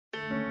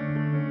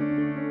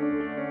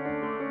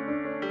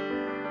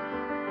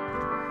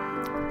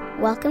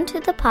Welcome to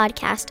the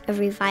podcast of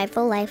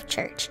Revival Life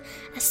Church,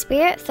 a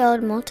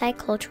spirit-filled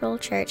multicultural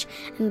church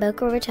in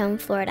Boca Raton,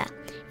 Florida.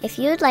 If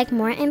you would like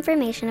more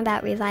information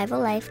about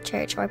Revival Life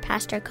Church or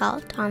Pastor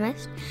Carl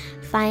Thomas,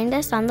 find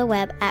us on the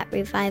web at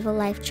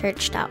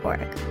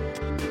revivallifechurch.org.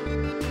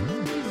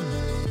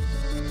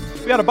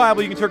 If you got a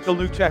Bible, you can turn to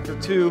Luke chapter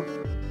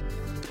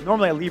 2.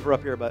 Normally I leave her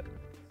up here, but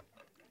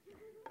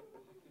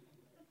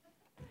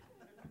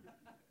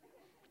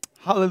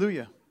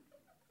hallelujah.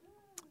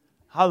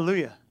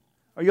 Hallelujah.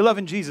 Are you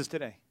loving Jesus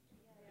today?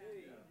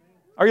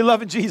 Are you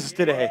loving Jesus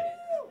today?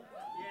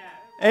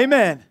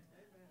 Amen.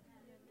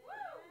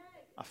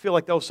 I feel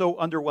like that was so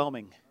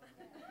underwhelming.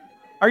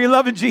 Are you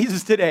loving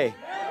Jesus today?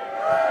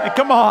 Hey,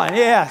 come on,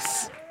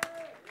 yes.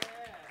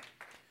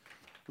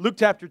 Luke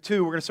chapter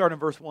 2, we're going to start in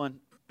verse 1.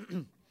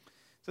 It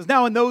says,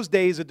 "Now in those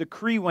days a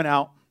decree went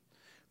out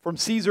from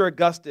Caesar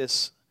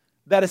Augustus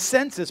that a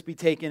census be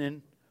taken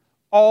in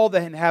all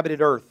the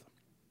inhabited earth.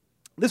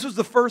 This was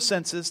the first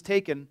census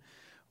taken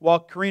while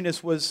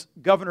Quirinius was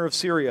governor of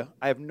Syria."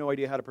 I have no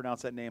idea how to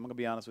pronounce that name. I'm going to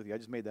be honest with you. I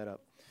just made that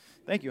up.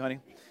 Thank you, honey.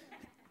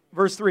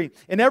 Verse 3,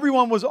 "And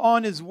everyone was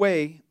on his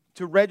way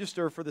to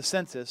register for the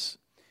census,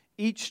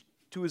 each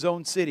to his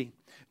own city.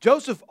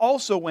 Joseph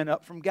also went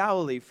up from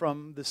Galilee,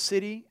 from the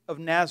city of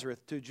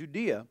Nazareth to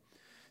Judea,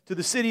 to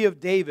the city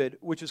of David,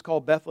 which is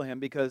called Bethlehem,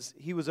 because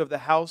he was of the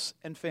house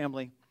and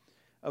family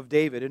of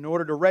David, in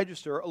order to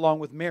register along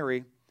with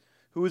Mary,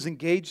 who was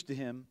engaged to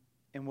him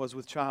and was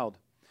with child.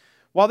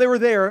 While they were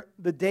there,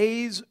 the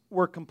days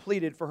were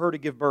completed for her to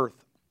give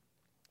birth.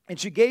 And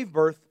she gave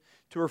birth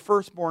to her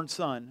firstborn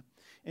son,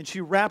 and she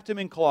wrapped him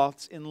in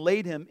cloths and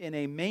laid him in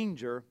a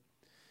manger,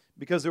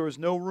 because there was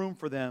no room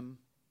for them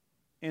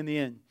in the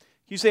inn."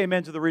 Can you say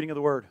amen to the reading of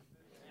the word?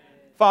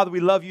 Amen. Father, we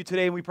love you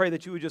today, and we pray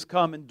that you would just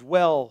come and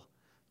dwell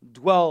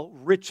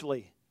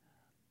richly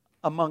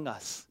among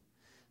us.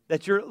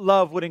 That your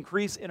love would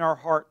increase in our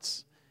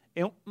hearts.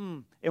 And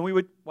we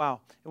would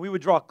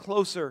draw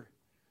closer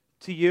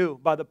to you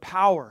by the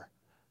power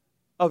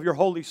of your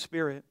Holy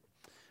Spirit.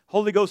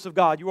 Holy Ghost of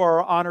God, you are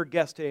our honored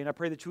guest today, and I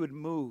pray that you would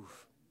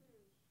move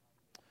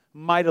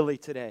mightily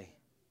today.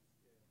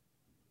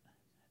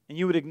 And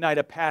you would ignite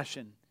a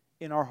passion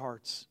in our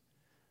hearts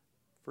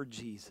for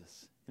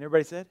Jesus. And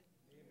everybody said?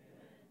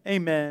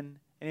 Amen.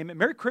 And amen.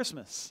 Merry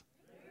Christmas.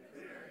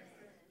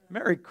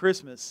 Merry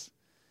Christmas.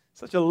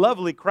 Such a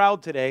lovely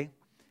crowd today.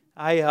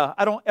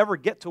 I don't ever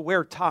get to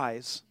wear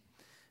ties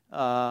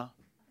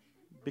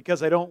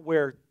because I don't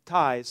wear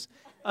ties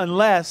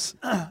unless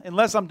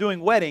I'm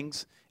doing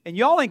weddings, and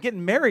y'all ain't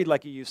getting married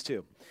like you used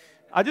to.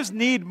 I just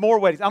need more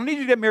weddings. I don't need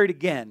you to get married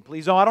again,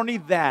 please. No, I don't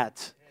need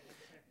that.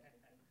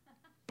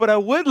 But I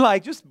would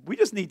we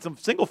just need some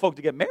single folk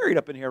to get married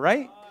up in here,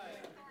 right?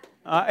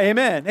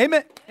 Amen.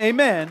 Amen.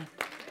 Amen.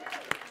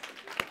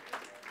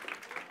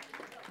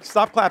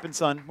 Stop clapping,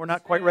 son. We're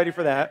not quite ready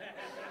for that.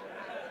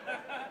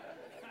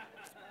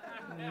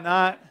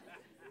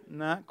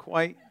 Not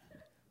quite.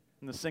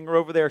 And the singer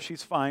over there,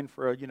 she's fine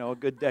for a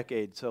good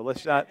decade. So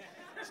let's not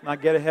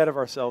get ahead of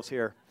ourselves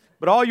here.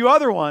 But all you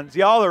other ones,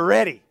 y'all are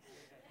ready.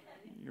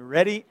 You're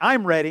ready.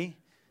 I'm ready,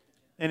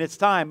 and it's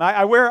time.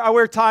 I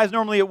wear ties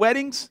normally at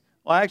weddings.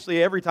 Well,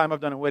 actually, every time I've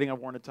done a wedding, I've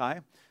worn a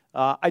tie.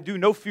 I do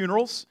no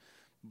funerals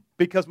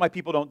because my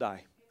people don't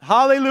die.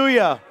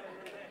 Hallelujah.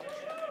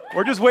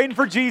 We're just waiting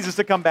for Jesus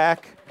to come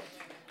back,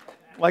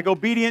 like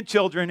obedient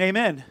children.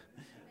 Amen.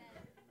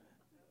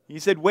 He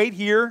said, "Wait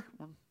here.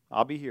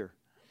 I'll be here."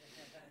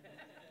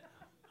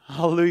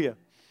 Hallelujah.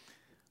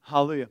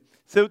 Hallelujah.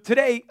 So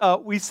today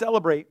we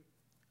celebrate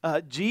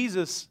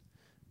Jesus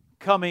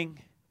coming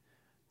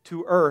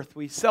to earth.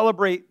 We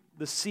celebrate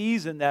the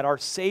season that our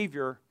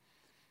Savior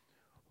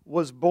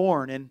was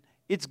born. And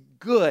it's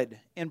good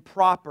and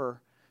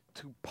proper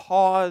to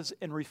pause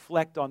and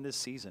reflect on this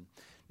season.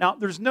 Now,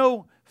 there's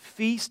no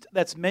feast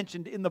that's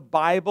mentioned in the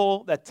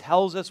Bible that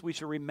tells us we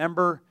should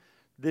remember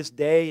this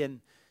day.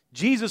 And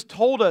Jesus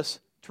told us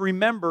to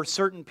remember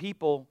certain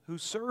people who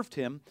served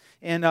him.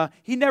 And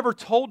he never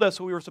told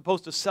us we were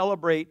supposed to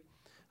celebrate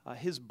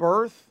his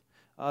birth.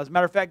 As a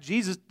matter of fact,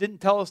 Jesus didn't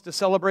tell us to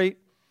celebrate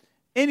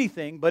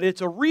anything, but it's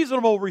a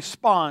reasonable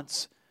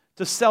response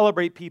to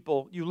celebrate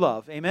people you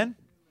love. Amen?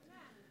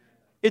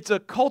 It's a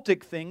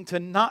cultic thing to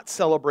not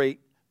celebrate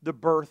the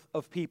birth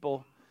of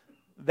people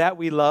that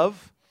we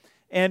love.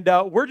 And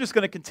we're just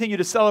going to continue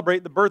to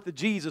celebrate the birth of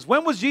Jesus.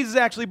 When was Jesus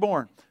actually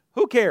born?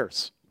 Who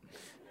cares?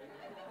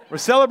 We're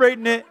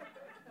celebrating it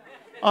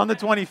on the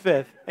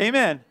 25th.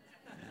 Amen.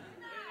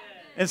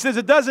 And since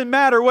it doesn't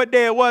matter what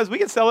day it was, we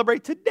can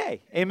celebrate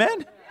today.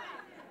 Amen.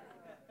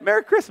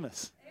 Merry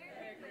Christmas.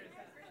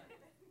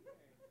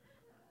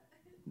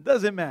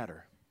 Doesn't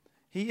matter.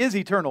 He is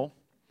eternal,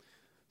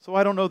 so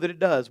I don't know that it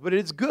does. But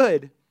it's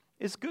good.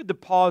 It's good to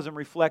pause and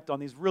reflect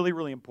on these really,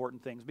 really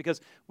important things, because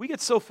we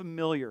get so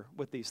familiar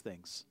with these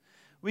things.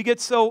 We get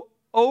so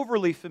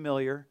overly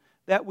familiar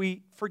that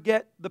we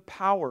forget the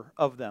power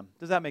of them.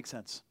 Does that make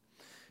sense?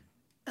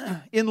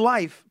 In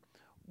life,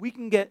 we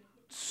can get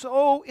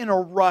so in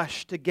a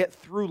rush to get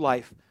through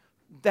life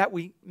that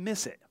we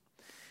miss it.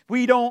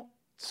 We don't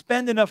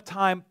spend enough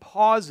time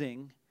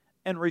pausing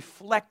and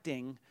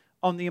reflecting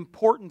on the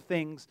important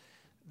things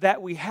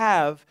that we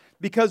have,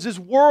 because this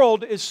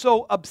world is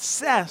so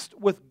obsessed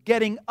with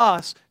getting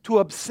us to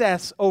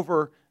obsess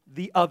over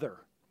the other.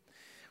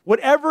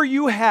 Whatever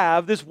you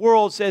have, this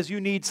world says you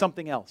need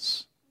something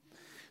else.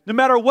 No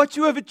matter what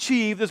you have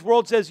achieved, this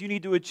world says you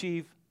need to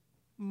achieve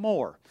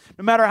more.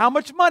 No matter how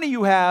much money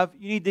you have,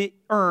 you need to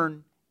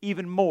earn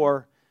even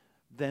more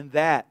than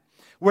that.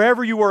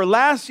 Wherever you were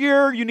last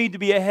year, you need to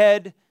be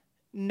ahead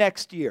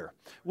next year.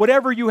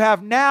 Whatever you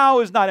have now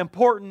is not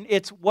important.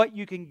 It's what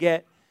you can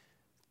get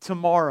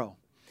tomorrow.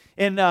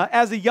 And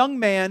as a young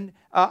man,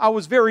 I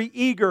was very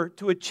eager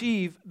to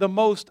achieve the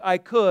most I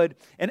could.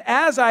 And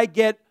as I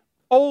get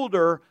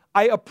older,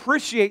 I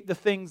appreciate the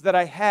things that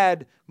I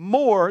had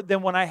more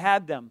than when I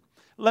had them.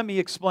 Let me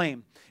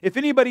explain. If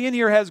anybody in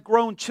here has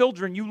grown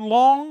children, you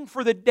long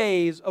for the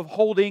days of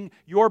holding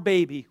your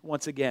baby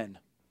once again.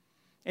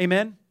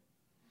 Amen?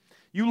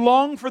 You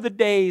long for the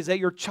days that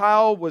your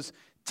child was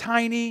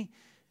tiny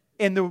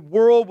and the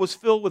world was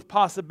filled with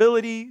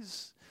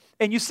possibilities.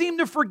 And you seem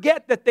to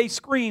forget that they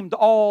screamed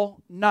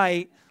all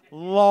night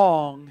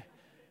long.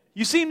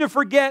 You seem to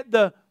forget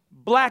the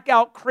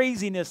blackout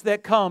craziness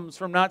that comes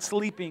from not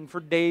sleeping for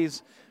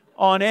days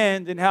on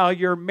end, and how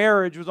your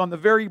marriage was on the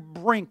very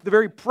brink, the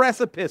very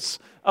precipice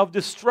of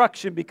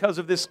destruction because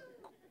of this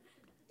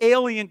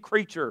alien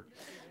creature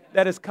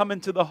that has come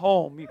into the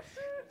home.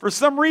 For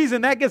some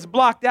reason, that gets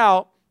blocked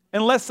out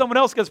unless someone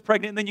else gets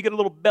pregnant, and then you get a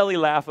little belly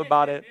laugh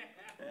about it.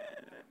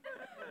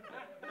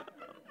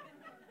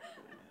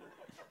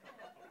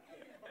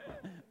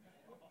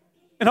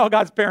 And all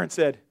God's parents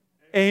said,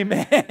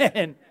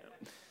 amen.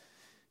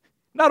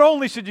 Not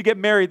only should you get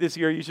married this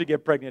year, you should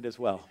get pregnant as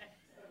well.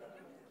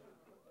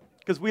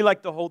 Because we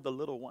like to hold the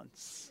little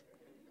ones.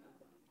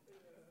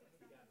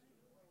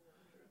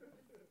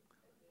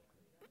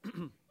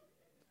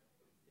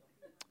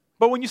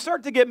 But when you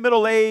start to get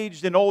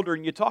middle-aged and older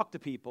and you talk to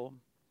people,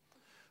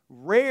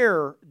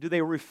 rare do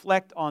they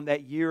reflect on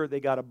that year they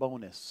got a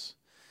bonus.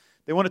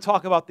 They want to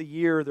talk about the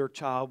year their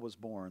child was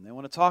born. They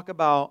want to talk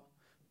about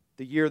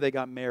the year they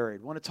got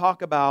married. They want to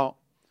talk about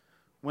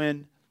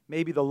when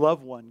maybe the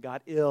loved one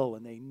got ill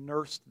and they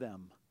nursed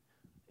them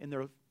in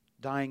their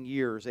dying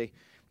years. They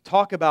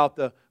talk about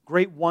the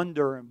great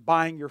wonder in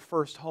buying your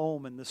first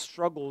home and the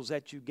struggles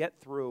that you get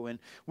through. And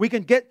we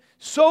can get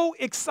so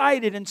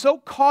excited and so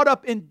caught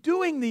up in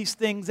doing these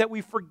things that we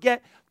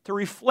forget to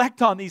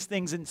reflect on these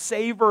things and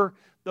savor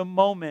the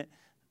moment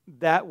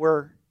that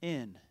we're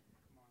in.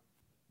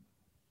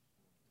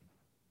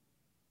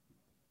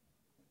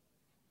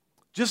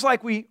 Just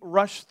like we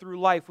rush through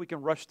life, we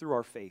can rush through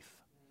our faith.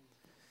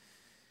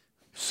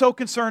 So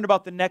concerned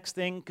about the next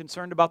thing,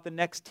 concerned about the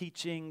next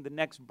teaching, the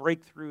next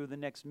breakthrough, the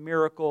next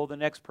miracle, the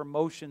next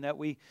promotion, that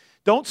we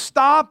don't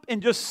stop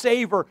and just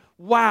savor,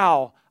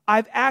 wow,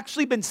 I've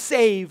actually been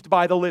saved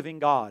by the living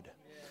God.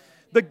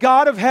 The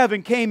God of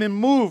heaven came and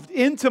moved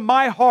into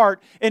my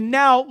heart and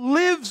now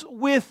lives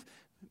with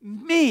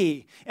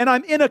me. And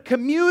I'm in a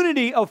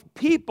community of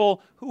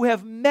people who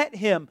have met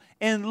Him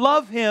and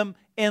love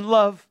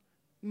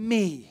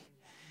me.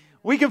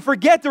 We can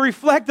forget to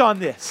reflect on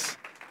this.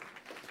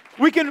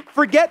 We can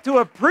forget to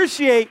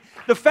appreciate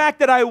the fact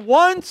that I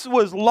once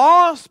was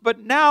lost, but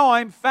now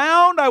I'm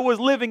found. I was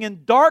living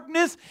in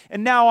darkness,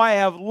 and now I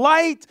have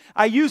light.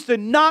 I used to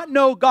not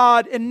know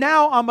God, and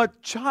now I'm a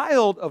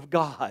child of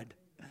God.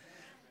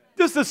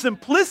 Just the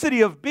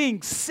simplicity of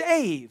being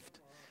saved.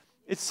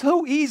 It's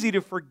so easy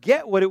to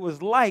forget what it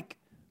was like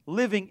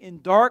living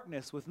in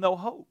darkness with no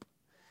hope.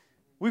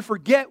 We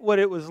forget what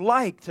it was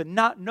like to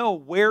not know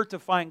where to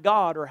find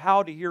God or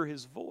how to hear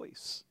His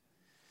voice.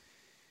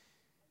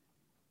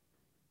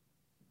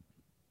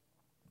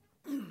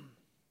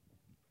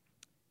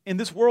 And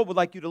this world would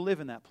like you to live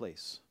in that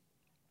place.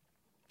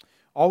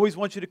 Always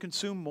wants you to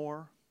consume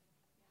more.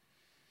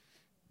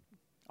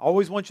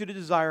 Always wants you to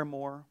desire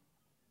more.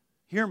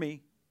 Hear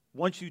me,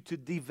 wants you to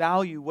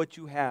devalue what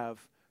you have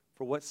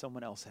for what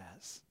someone else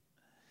has.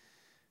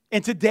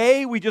 And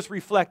today we just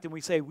reflect and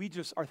we say we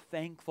just are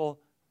thankful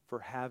for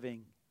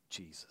having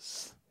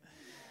Jesus.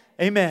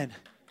 Amen.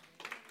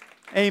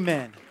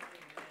 Amen.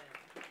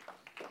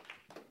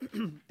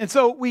 And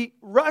so we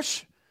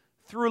rush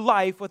through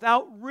life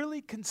without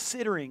really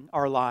considering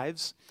our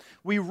lives.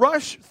 We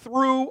rush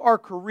through our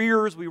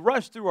careers, we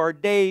rush through our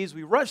days,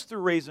 we rush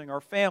through raising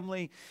our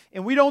family,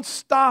 and we don't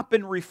stop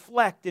and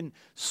reflect and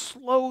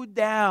slow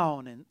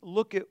down and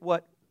look at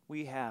what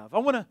we have. I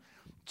want to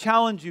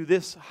challenge you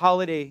this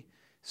holiday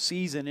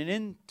season, and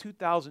in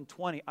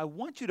 2020, I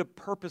want you to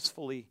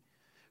purposefully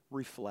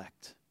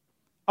reflect.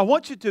 I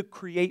want you to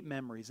create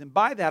memories, and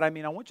by that I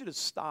mean I want you to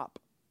stop.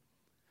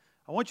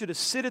 I want you to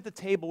sit at the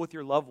table with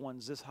your loved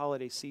ones this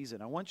holiday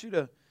season. I want you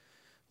to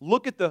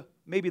look at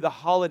maybe the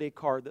holiday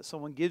card that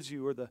someone gives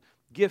you, or the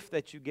gift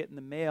that you get in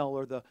the mail,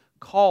 or the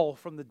call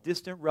from the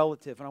distant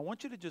relative. And I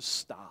want you to just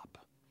stop.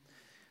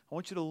 I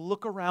want you to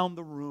look around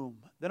the room.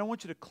 Then I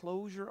want you to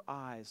close your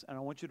eyes and I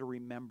want you to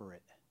remember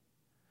it.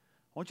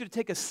 I want you to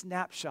take a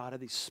snapshot of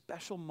these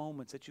special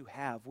moments that you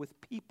have with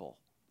people.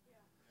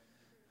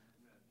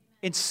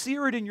 and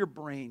sear it in your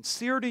brain,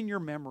 sear it in your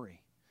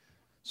memory,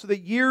 so that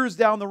years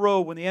down the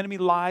road, when the enemy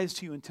lies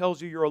to you and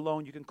tells you you're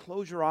alone, you can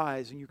close your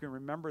eyes and you can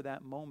remember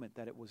that moment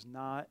that it was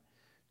not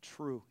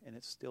true, and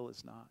it still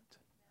is not.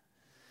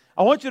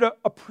 I want you to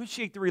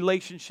appreciate the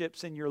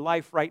relationships in your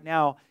life right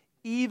now,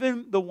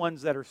 even the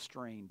ones that are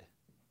strained.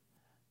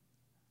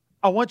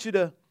 I want you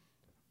to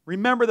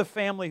remember the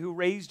family who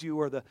raised you,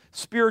 or the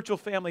spiritual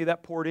family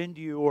that poured into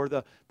you, or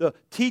the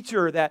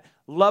teacher that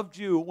loved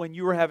you when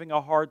you were having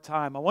a hard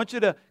time. I want you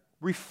to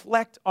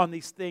reflect on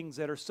these things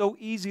that are so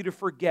easy to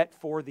forget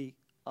for the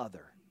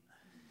other.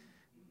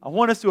 I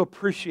want us to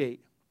appreciate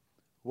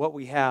what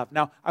we have.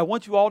 Now, I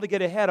want you all to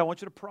get ahead. I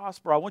want you to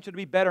prosper. I want you to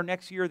be better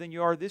next year than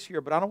you are this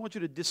year, but I don't want you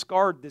to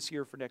discard this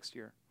year for next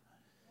year.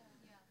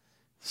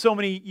 So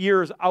many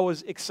years I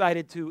was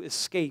excited to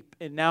escape,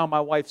 and now my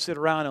wife sit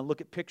around and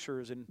look at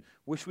pictures and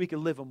wish we could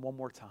live them one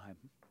more time.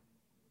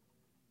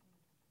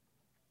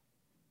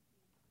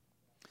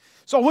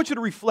 So I want you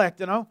to reflect,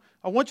 and I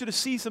want you to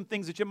see some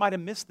things that you might have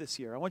missed this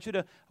year. I want you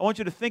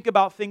to think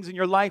about things in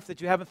your life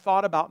that you haven't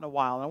thought about in a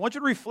while, and I want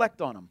you to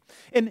reflect on them.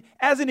 And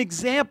as an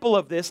example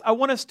of this, I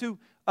want us to,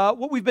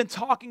 what we've been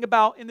talking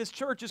about in this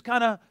church is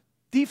kind of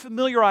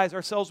defamiliarize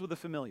ourselves with the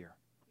familiar.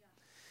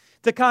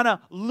 To kind of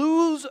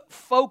lose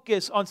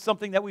focus on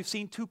something that we've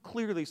seen too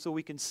clearly so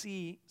we can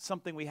see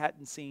something we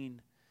hadn't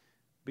seen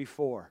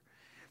before.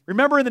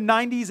 Remember in the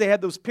 90s, they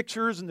had those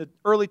pictures in the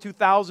early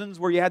 2000s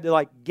where you had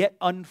to get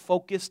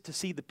unfocused to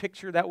see the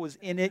picture that was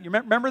in it. You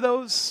remember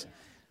those?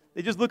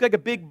 They just looked like a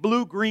big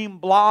blue-green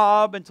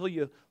blob until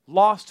you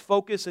lost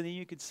focus and then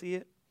you could see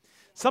it.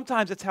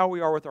 Sometimes that's how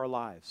we are with our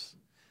lives.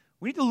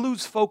 We need to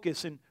lose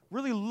focus and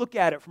really look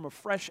at it from a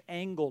fresh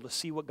angle to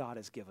see what God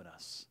has given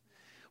us.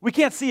 We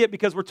can't see it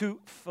because we're too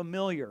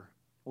familiar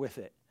with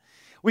it.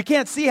 We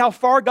can't see how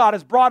far God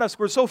has brought us.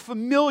 We're so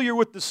familiar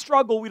with the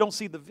struggle, we don't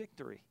see the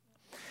victory.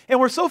 And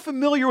we're so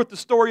familiar with the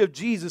story of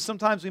Jesus,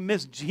 sometimes we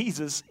miss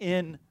Jesus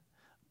in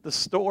the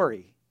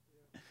story.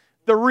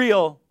 The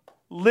real,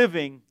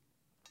 living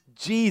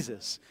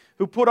Jesus,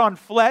 who put on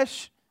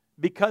flesh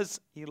because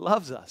He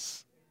loves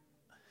us.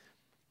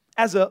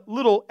 As a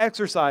little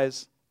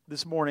exercise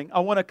this morning, I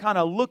want to kind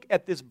of look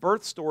at this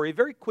birth story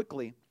very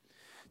quickly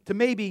to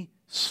maybe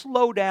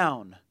slow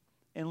down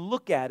and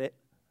look at it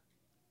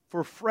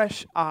for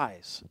fresh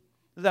eyes.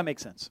 Does that make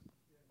sense?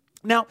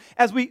 Now,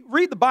 as we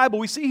read the Bible,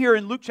 we see here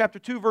in Luke chapter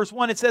 2, verse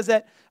 1, it says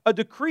that a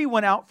decree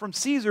went out from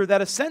Caesar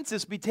that a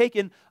census be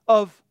taken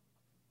of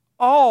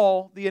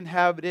all the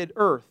inhabited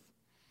earth.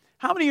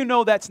 How many of you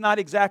know that's not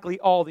exactly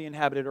all the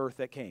inhabited earth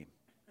that came?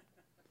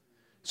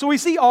 So we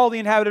see all the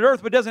inhabited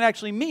earth, but it doesn't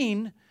actually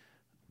mean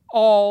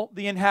all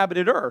the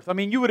inhabited earth. I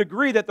mean, you would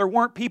agree that there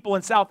weren't people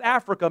in South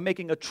Africa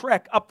making a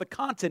trek up the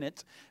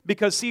continent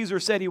because Caesar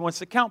said he wants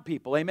to count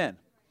people. Amen.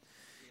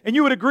 And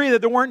you would agree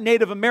that there weren't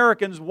Native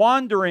Americans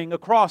wandering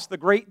across the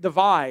Great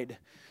Divide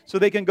so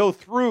they can go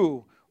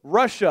through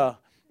Russia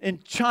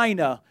and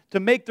China to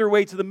make their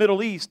way to the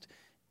Middle East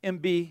and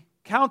be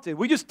counted.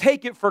 We just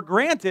take it for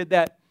granted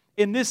that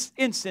in this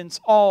instance,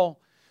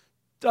 all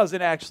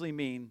doesn't actually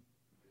mean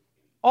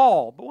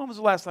all. But when was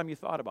the last time you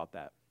thought about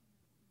that?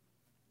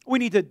 We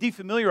need to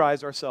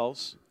defamiliarize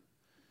ourselves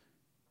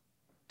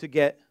to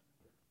get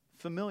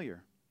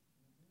familiar.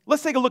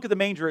 Let's take a look at the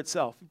manger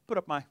itself. Put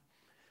up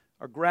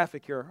our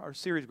graphic here, our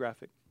series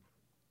graphic.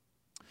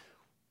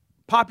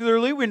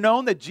 Popularly, we're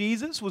known that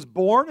Jesus was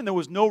born and there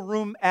was no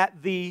room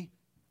at the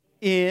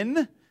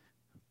inn,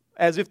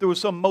 as if there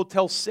was some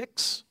Motel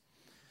 6.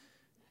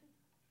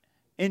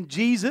 And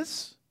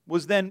Jesus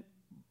was then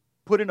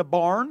put in a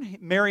barn.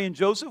 Mary and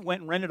Joseph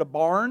went and rented a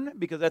barn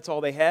because that's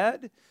all they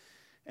had.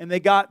 And they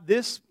got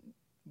this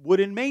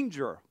wooden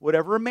manger,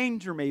 whatever a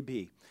manger may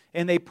be.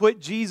 And they put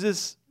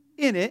Jesus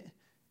in it,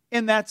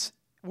 and that's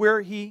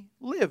where He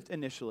lived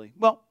initially.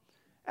 Well,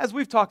 as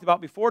we've talked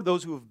about before,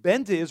 those who have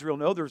been to Israel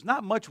know there's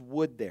not much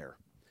wood there.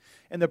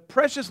 And the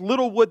precious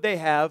little wood they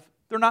have,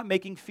 they're not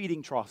making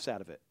feeding troughs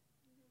out of it.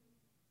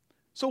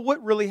 So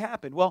what really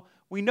happened? Well,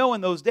 we know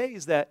in those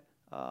days that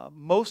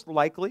most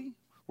likely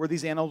where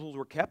these animals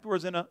were kept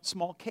was in a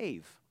small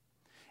cave.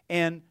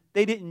 And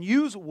they didn't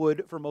use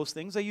wood for most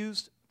things. They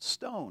used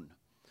stone.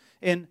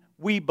 And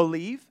we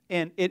believe,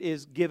 and it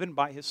is given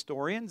by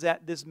historians,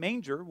 that this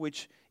manger,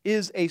 which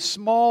is a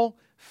small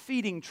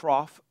feeding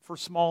trough for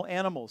small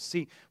animals.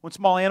 See, when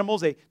small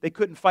animals, they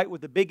couldn't fight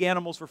with the big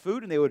animals for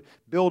food, and they would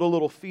build a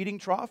little feeding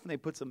trough, and they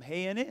put some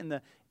hay in it, and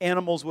the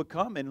animals would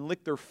come and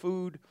lick their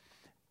food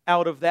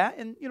out of that.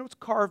 And, it's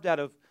carved out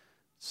of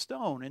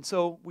stone. And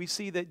so we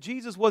see that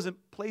Jesus wasn't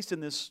placed in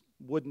this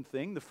wooden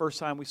thing. The first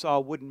time we saw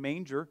a wooden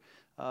manger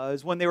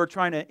is when they were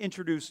trying to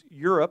introduce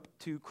Europe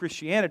to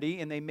Christianity,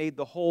 and they made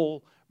the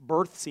whole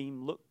birth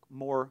scene look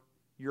more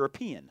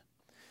European.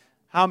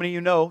 How many of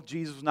you know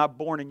Jesus was not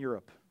born in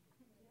Europe?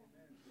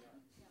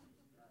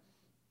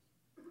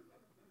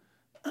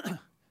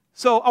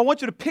 So I want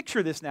you to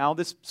picture this now,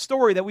 this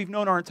story that we've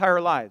known our entire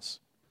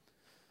lives.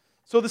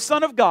 So the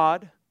Son of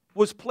God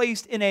was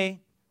placed in a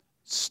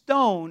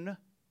stone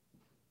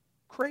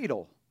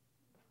cradle.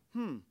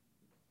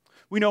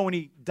 We know when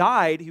he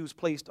died, he was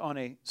placed on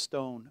a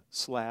stone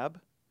slab.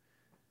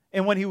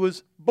 And when he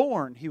was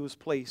born, he was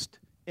placed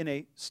in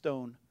a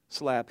stone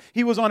slab.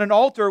 He was on an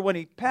altar when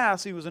he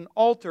passed. He was an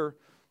altar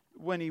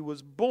when he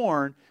was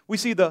born. We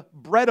see the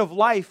bread of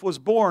life was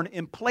born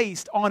and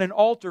placed on an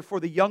altar for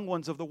the young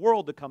ones of the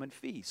world to come and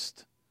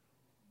feast.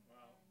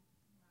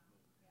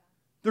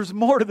 There's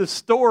more to the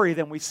story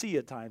than we see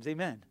at times.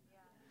 Amen.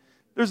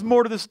 There's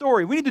more to the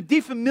story. We need to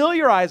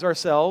defamiliarize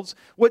ourselves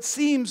what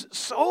seems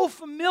so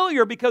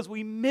familiar because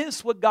we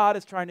miss what God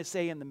is trying to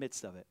say in the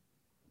midst of it.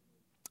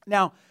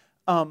 Now,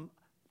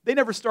 they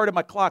never started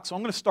my clock, so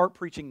I'm going to start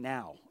preaching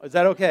now. Is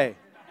that okay?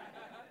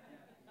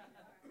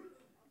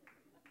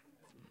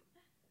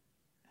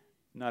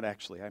 Not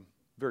actually. I'm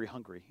very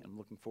hungry. I'm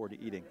looking forward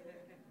to eating.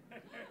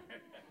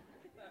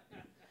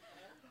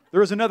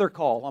 There is another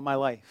call on my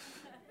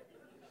life,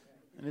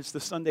 and it's the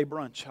Sunday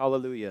brunch.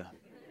 Hallelujah.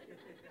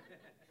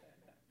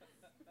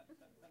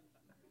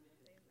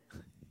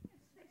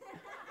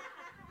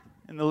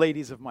 And the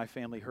ladies of my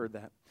family heard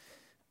that.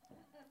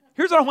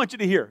 Here's what I want you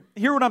to hear.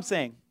 Hear what I'm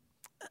saying.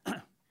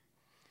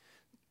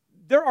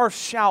 There are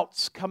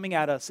shouts coming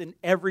at us in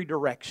every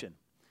direction.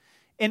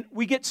 And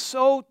we get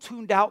so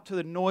tuned out to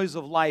the noise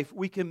of life,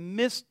 we can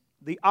miss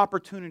the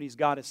opportunities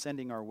God is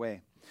sending our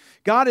way.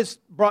 God has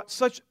brought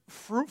such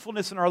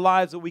fruitfulness in our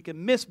lives that we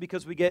can miss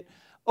because we get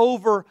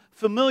over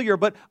familiar.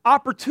 But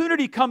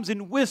opportunity comes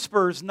in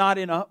whispers, not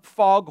in a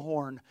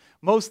foghorn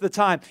most of the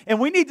time. And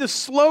we need to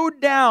slow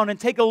down and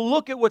take a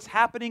look at what's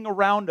happening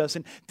around us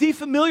and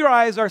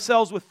defamiliarize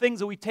ourselves with things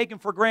that we've taken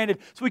for granted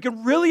so we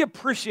can really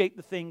appreciate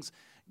the things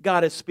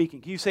God is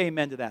speaking. Can you say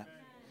amen to that?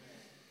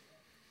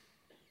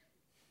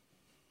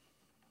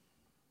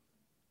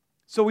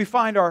 So we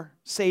find our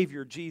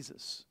Savior,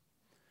 Jesus,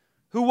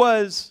 who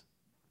was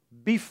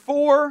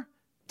before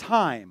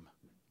time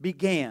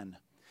began.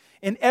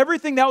 And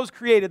everything that was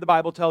created, the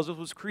Bible tells us,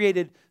 was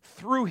created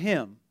through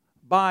Him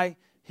by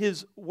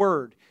His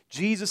Word.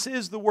 Jesus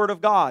is the Word of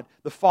God.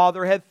 The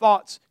Father had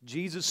thoughts.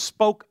 Jesus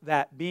spoke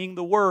that, being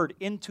the Word,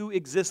 into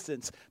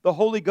existence. The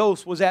Holy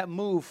Ghost was at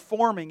move,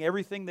 forming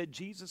everything that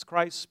Jesus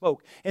Christ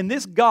spoke. And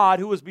this God,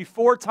 who was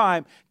before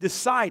time,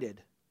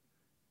 decided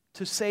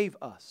to save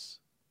us.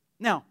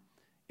 Now,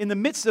 in the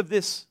midst of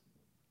this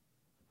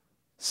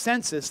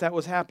census that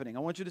was happening, I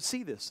want you to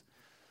see this.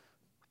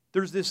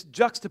 There's this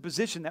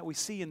juxtaposition that we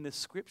see in this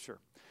scripture.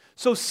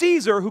 So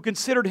Caesar, who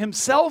considered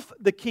himself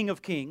the King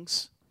of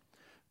Kings,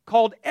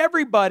 called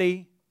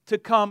everybody to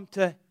come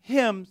to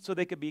him so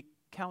they could be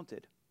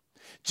counted.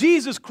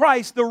 Jesus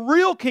Christ, the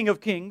real King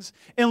of Kings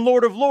and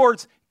Lord of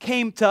Lords,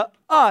 came to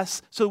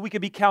us so we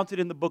could be counted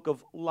in the book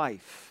of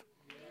life.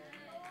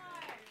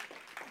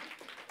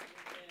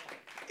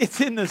 It's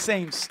in the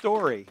same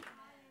story.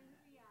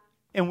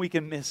 And we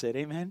can miss it.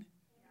 Amen?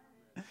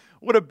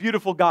 What a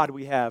beautiful God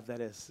we have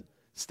that has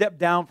stepped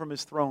down from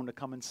His throne to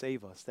come and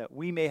save us, that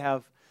we may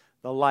have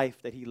the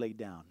life that He laid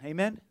down.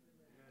 Amen?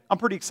 I'm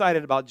pretty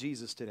excited about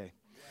Jesus today.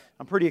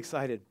 I'm pretty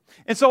excited.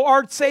 And so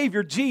our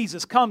Savior,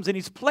 Jesus, comes and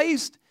He's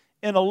placed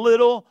in a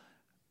little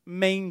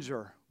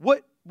manger.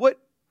 What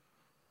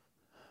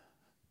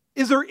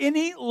is there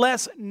any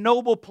less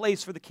noble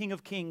place for the King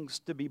of Kings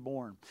to be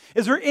born?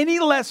 Is there any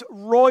less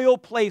royal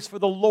place for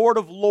the Lord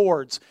of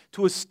Lords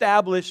to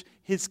establish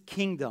His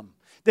kingdom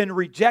than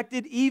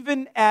rejected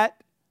even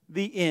at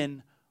the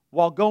inn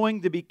while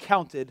going to be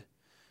counted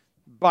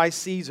by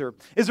Caesar?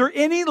 Is there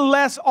any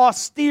less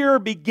austere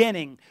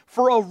beginning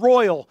for a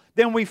royal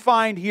than we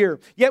find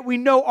here? Yet we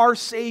know our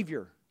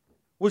Savior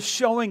was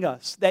showing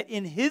us that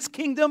in His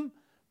kingdom,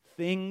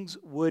 things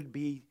would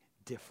be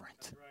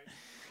different.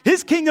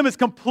 His kingdom is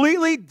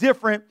completely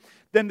different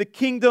than the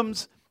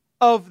kingdoms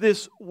of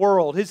this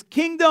world. His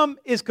kingdom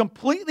is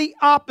completely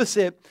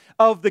opposite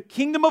of the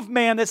kingdom of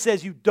man that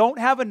says you don't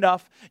have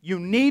enough, you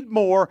need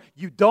more,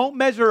 you don't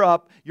measure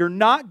up, you're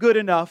not good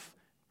enough.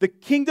 The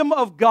kingdom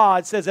of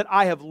God says that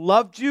I have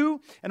loved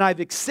you and I've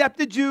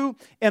accepted you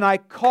and I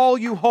call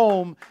you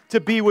home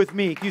to be with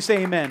me. Can you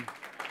say amen?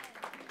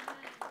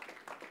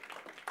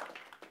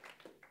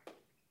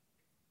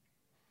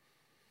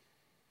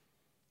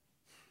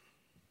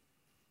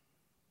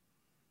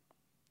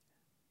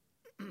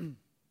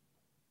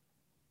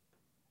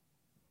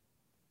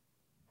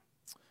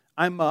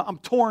 I'm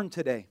torn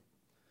today.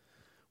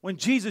 When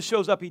Jesus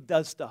shows up, He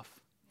does stuff.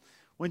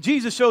 When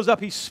Jesus shows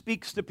up, He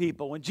speaks to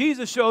people. When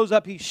Jesus shows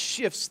up, He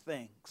shifts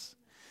things.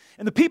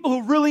 And the people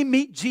who really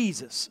meet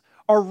Jesus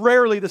are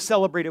rarely the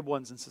celebrated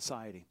ones in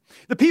society.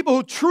 The people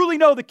who truly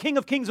know the King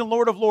of Kings and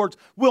Lord of Lords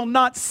will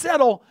not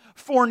settle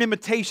for an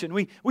imitation.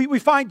 We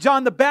find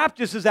John the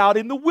Baptist is out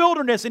in the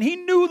wilderness, and he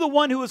knew the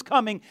one who was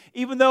coming,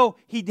 even though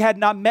he had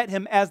not met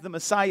him as the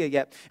Messiah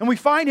yet. And we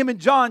find him in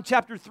John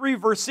chapter 3,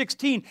 verse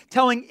 16,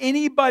 telling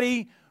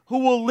anybody who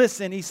will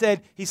listen, he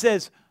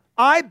says,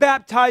 I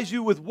baptize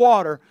you with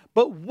water,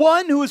 but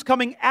one who is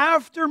coming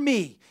after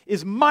me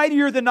is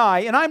mightier than I,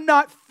 and I'm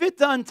not fit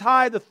to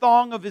untie the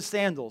thong of his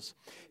sandals.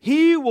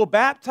 He will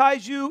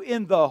baptize you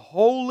in the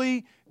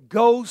Holy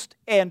Ghost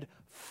and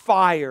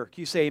fire.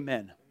 Can you say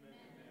amen?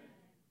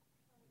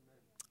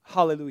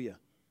 Hallelujah.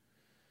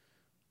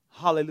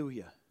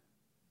 Hallelujah.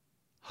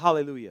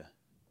 Hallelujah.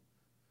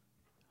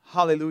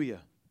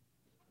 Hallelujah.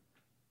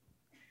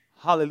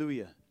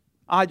 Hallelujah.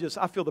 I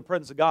feel the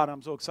presence of God.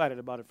 I'm so excited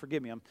about it.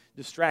 Forgive me. I'm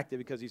distracted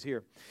because He's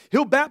here.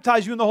 He'll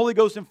baptize you in the Holy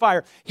Ghost and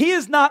fire. He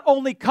has not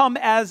only come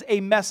as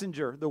a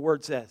messenger, the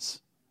Word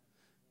says,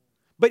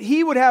 but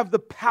He would have the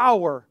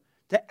power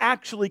to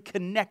actually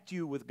connect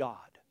you with God.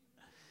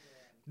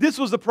 This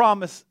was the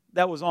promise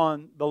that was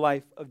on the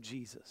life of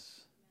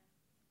Jesus.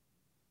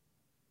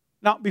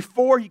 Now,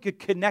 before He could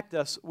connect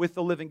us with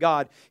the living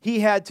God,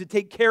 He had to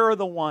take care of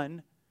the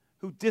one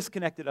who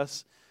disconnected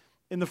us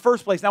in the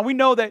first place. Now, we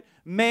know that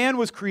man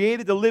was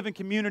created to live in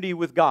community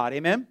with God.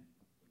 Amen?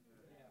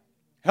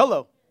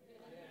 Hello.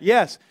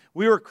 Yes,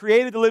 we were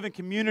created to live in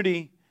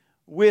community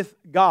with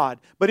God.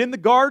 But in the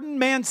garden,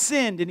 man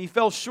sinned and he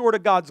fell short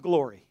of God's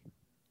glory.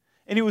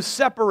 And he was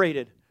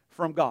separated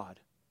from God.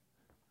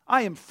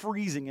 I am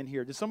freezing in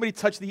here. Did somebody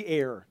touch the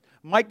air?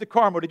 Mike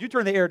DeCarmo, did you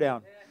turn the air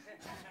down?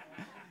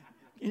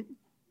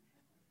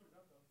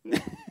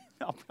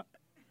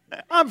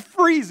 I'm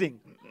freezing.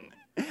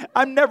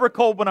 I'm never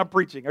cold when I'm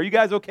preaching. Are you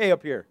guys okay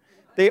up here?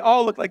 They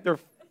all look like they're...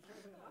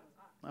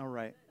 All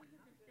right.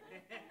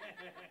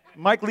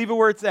 Mike, leave it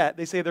where it's at.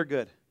 They say they're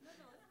good.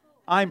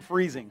 I'm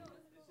freezing.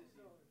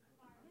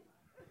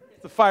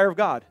 It's the fire of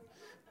God.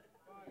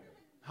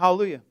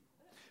 Hallelujah.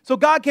 So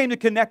God came to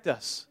connect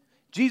us.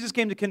 Jesus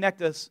came to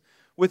connect us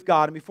with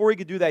God. And before He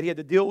could do that, He had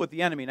to deal with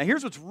the enemy. Now,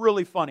 here's what's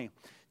really funny.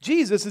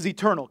 Jesus is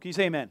eternal. Can you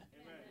say amen?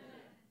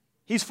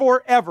 He's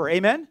forever.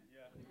 Amen?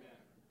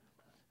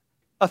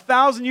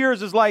 1,000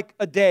 years is like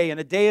a day, and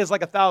a day is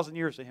like 1,000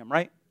 years to Him,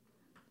 right?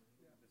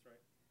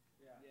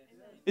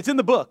 It's in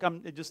the book.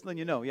 I'm just letting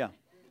you know, yeah.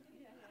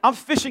 I'm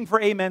fishing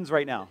for amens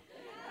right now.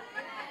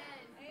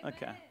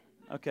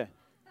 Okay.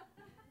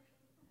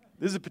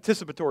 This is a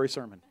participatory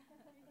sermon.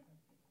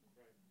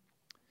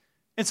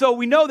 And so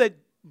we know that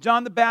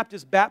John the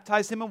Baptist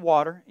baptized Him in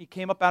water. He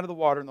came up out of the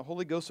water, and the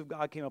Holy Ghost of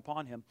God came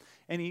upon Him.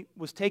 And He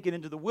was taken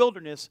into the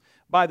wilderness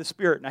by the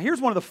Spirit. Now, here's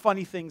one of the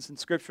funny things in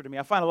Scripture to me.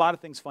 I find a lot of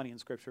things funny in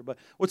Scripture. But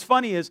what's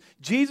funny is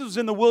Jesus was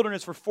in the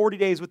wilderness for 40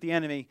 days with the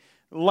enemy,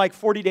 like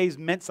 40 days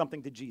meant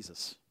something to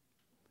Jesus.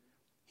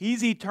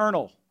 He's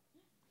eternal.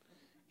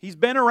 He's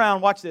been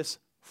around, watch this,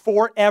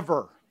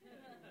 forever.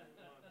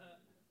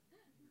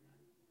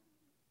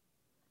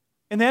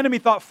 And the enemy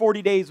thought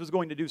 40 days was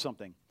going to do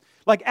something.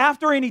 Like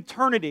after an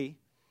eternity,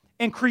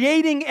 and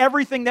creating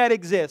everything that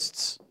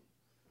exists,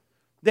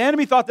 the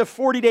enemy thought that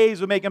 40 days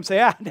would make him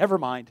say, never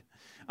mind.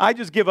 I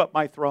just give up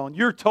my throne.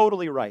 You're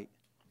totally right.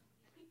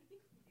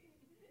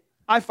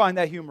 I find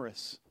that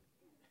humorous.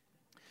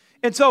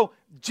 And so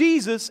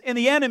Jesus and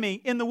the enemy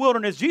in the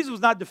wilderness, Jesus was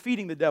not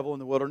defeating the devil in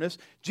the wilderness.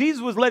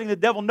 Jesus was letting the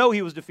devil know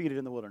he was defeated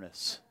in the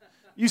wilderness.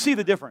 You see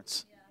the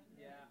difference?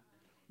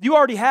 You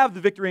already have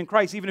the victory in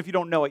Christ, even if you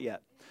don't know it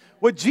yet.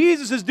 What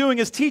Jesus is doing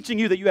is teaching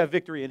you that you have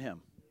victory in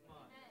Him.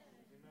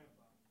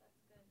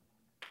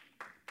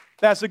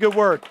 That's a good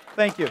word.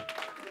 Thank you.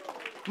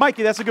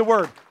 Mikey, that's a good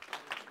word.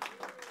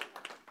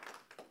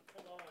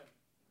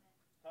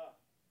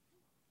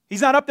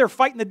 He's not up there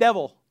fighting the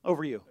devil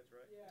over you.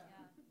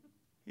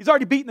 He's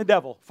already beaten the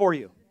devil for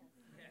you.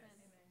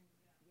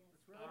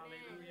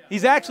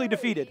 He's actually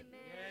defeated.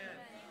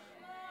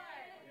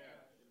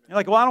 You're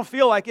like, well, I don't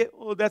feel like it.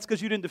 Well, that's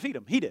because you didn't defeat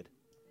him. He did.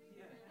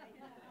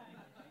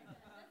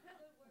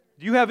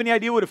 Do you have any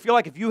idea what it would feel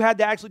like if you had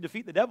to actually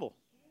defeat the devil?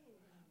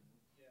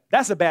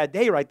 That's a bad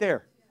day right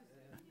there.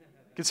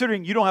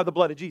 Considering you don't have the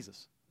blood of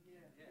Jesus.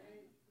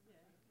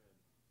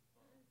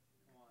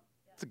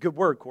 It's a good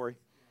word, Corey.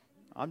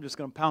 I'm just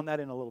going to pound that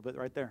in a little bit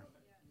right there.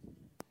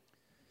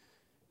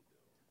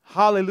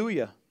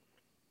 Hallelujah.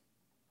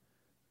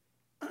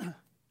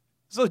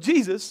 So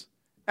Jesus,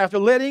 after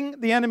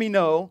letting the enemy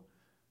know,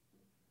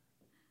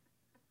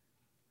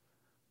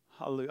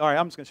 hallelujah. All right,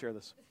 I'm just going to share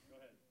this.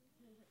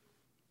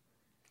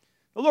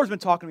 The Lord's been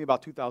talking to me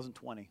about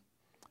 2020.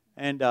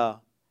 And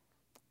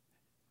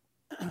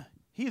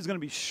He is going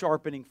to be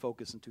sharpening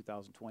focus in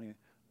 2020.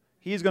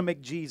 He is going to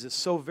make Jesus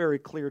so very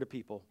clear to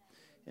people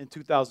in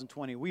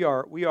 2020. We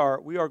are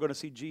going to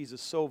see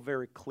Jesus so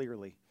very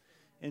clearly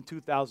in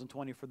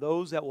 2020 for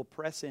those that will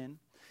press in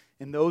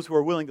and those who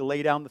are willing to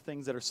lay down the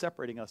things that are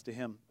separating us to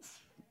Him.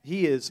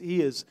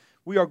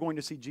 We are going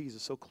to see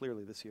Jesus so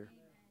clearly this year.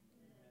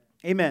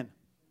 Amen.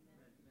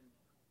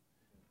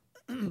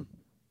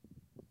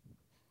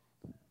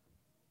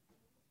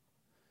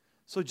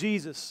 So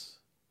Jesus,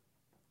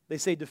 they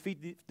say,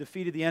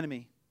 defeated the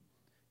enemy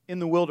in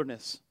the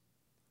wilderness.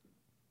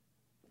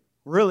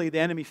 Really, the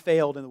enemy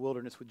failed in the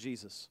wilderness with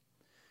Jesus.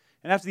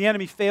 And after the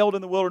enemy failed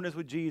in the wilderness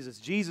with Jesus,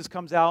 Jesus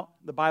comes out,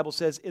 the Bible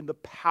says, in the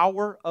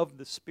power of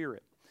the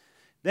Spirit.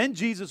 Then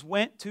Jesus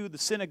went to the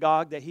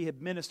synagogue that He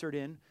had ministered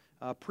in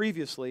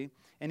previously,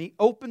 and He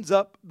opens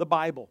up the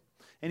Bible.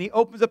 And He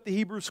opens up the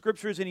Hebrew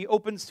Scriptures, and He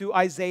opens to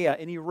Isaiah,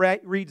 and He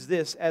reads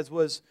this as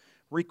was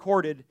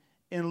recorded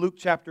in Luke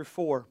chapter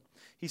 4.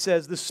 He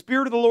says, "The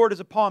Spirit of the Lord is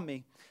upon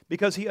me,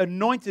 because He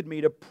anointed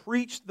me to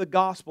preach the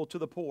gospel to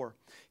the poor.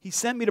 He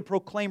sent me to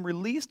proclaim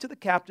release to the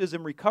captives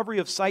and recovery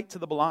of sight to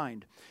the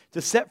blind,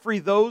 to set free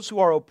those who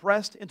are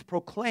oppressed, and to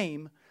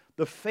proclaim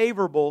the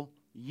favorable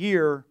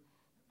year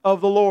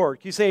of the Lord.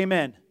 Can you say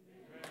amen?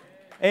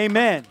 Amen.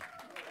 Amen.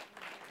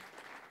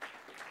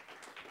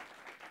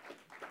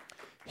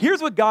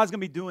 Here's what God's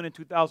going to be doing in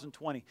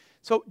 2020.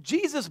 So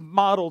Jesus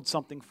modeled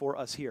something for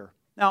us here.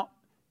 Now,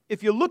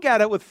 if you look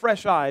at it with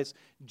fresh eyes,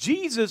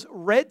 Jesus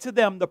read to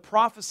them the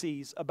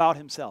prophecies about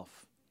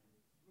Himself.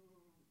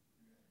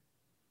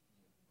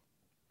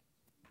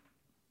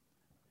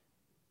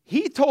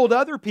 He told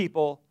other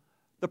people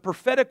the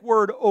prophetic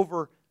word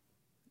over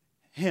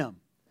Him.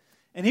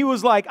 And He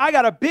was like, I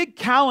got a big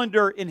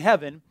calendar in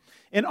heaven.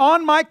 And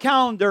on my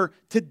calendar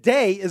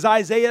today is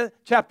Isaiah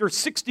chapter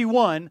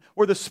 61,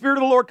 where the Spirit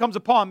of the Lord comes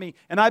upon me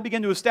and I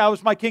begin to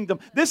establish my kingdom.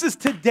 This is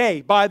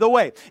today, by the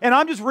way. And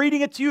I'm just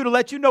reading it to you to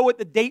let you know what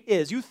the date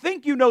is. You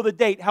think you know the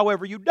date,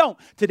 however, you don't.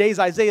 Today's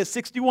Isaiah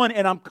 61,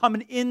 and I'm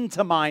coming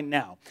into mine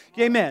now.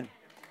 Amen.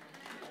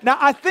 Now,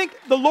 I think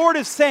the Lord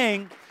is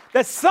saying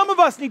that some of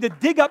us need to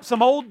dig up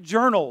some old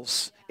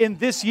journals in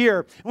this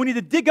year. We need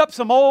to dig up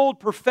some old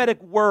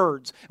prophetic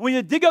words. We need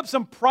to dig up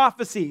some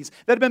prophecies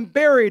that have been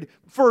buried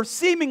for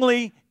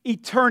seemingly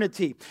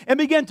eternity and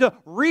begin to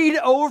read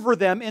over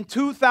them in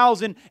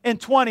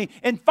 2020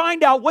 and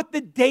find out what the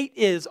date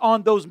is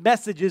on those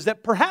messages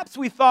that perhaps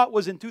we thought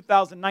was in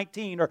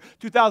 2019 or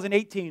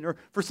 2018 or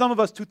for some of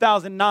us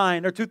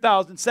 2009 or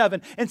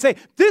 2007 and say,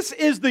 this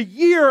is the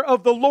year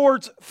of the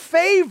Lord's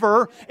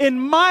favor in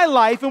my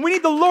life, and we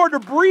need the Lord to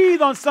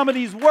breathe on some of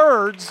these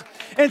words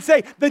and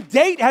say, the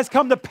date has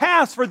come to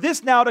pass for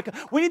this now.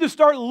 We need to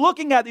start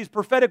looking at these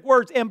prophetic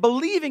words and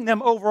believing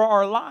them over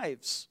our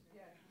lives.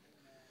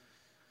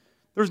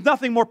 There's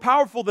nothing more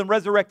powerful than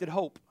resurrected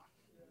hope.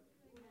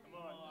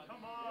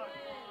 Come on.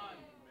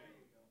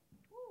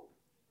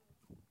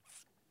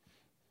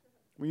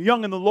 When you're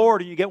young in the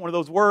Lord and you get one of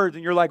those words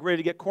and you're like ready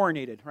to get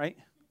coronated, right?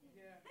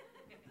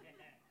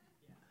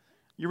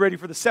 You're ready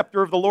for the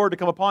scepter of the Lord to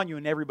come upon you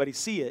and everybody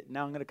see it.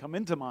 Now I'm going to come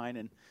into mine,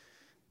 and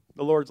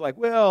the Lord's like,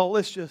 well,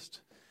 let's just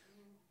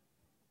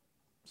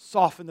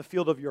soften the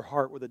field of your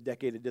heart with a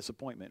decade of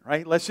disappointment,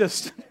 right? Let's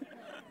just...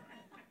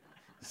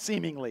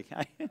 Seemingly.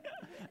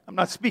 I'm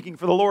not speaking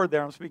for the Lord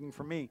there. I'm speaking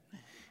for me.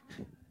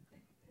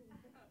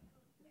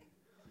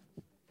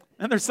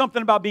 And there's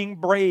something about being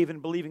brave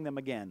and believing them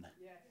again.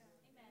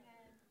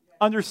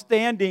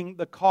 Understanding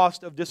the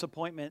cost of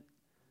disappointment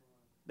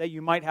that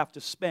you might have to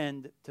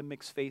spend to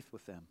mix faith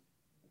with them.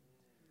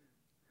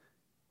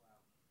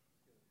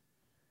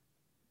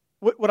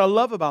 What I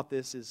love about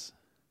this is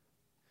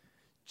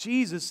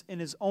Jesus, in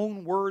His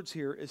own words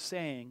here, is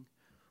saying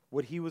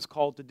what He was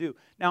called to do.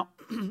 Now,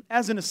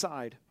 as an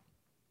aside,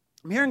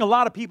 I'm hearing a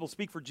lot of people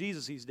speak for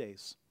Jesus these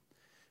days.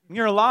 I'm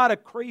hearing a lot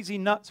of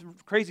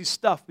crazy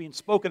stuff being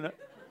spoken.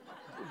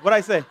 What'd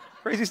I say?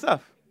 Crazy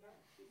stuff.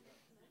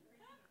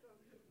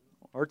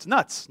 Or it's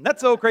nuts.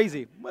 Nutso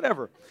crazy.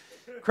 Whatever.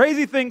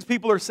 Crazy things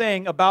people are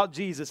saying about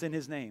Jesus in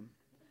His name.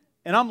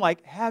 And I'm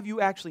like, have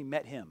you actually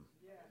met Him?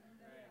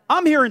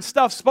 I'm hearing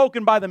stuff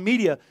spoken by the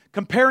media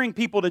comparing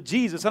people to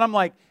Jesus. And I'm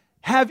like,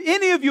 have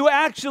any of you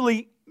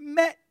actually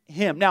met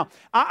Him? Now,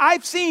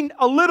 I've seen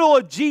a little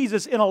of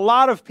Jesus in a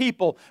lot of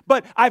people,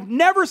 but I've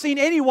never seen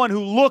anyone who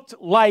looked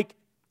like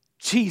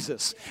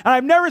Jesus. And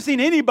I've never seen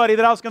anybody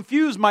that I was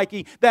confused,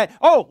 Mikey, that,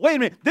 oh, wait a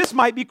minute, this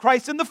might be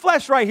Christ in the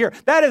flesh right here.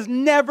 That has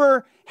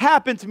never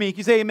happened to me. Can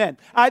you say amen?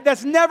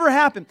 That's never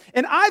happened.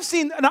 And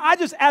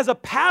as a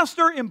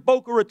pastor in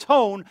Boca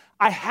Raton,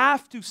 I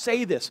have to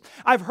say this.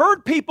 I've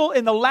heard people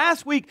in the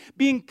last week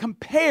being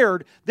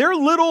compared, their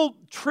little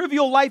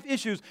trivial life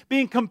issues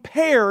being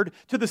compared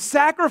to the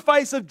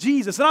sacrifice of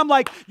Jesus. And I'm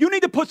like, you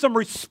need to put some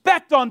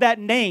respect on that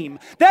name.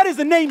 That is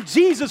the name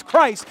Jesus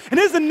Christ. And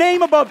it is the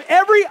name above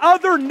every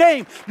other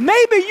name.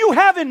 Maybe you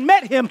haven't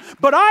met Him,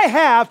 but I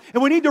have.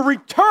 And we need to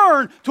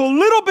return to a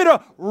little bit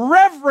of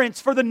reverence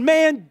for the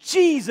man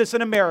Jesus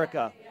in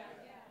America.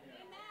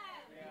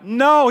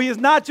 No, He is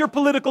not your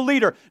political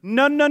leader.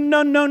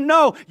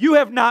 No. You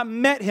have not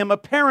met Him,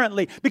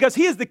 apparently, because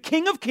He is the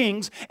King of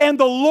Kings and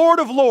the Lord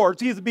of Lords.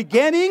 He is the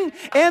beginning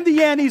and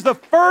the end. He's the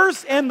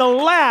first and the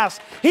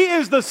last. He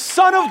is the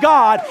Son of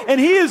God, and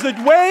He is the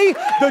way,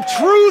 the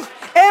truth,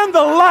 and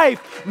the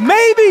life.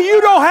 Maybe you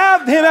don't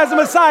have Him as a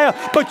Messiah,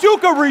 but you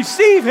can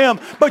receive Him.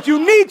 But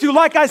you need to,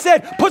 like I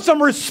said, put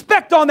some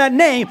respect on that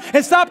name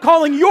and stop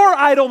calling your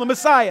idol the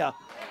Messiah.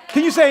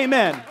 Can you say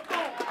amen?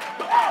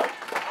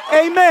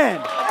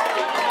 Amen.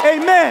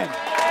 Amen.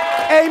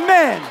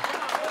 Amen.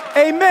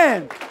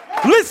 Amen.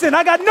 Listen,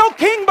 I got no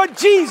king but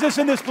Jesus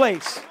in this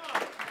place.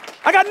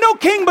 I got no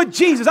king but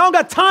Jesus. I don't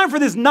got time for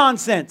this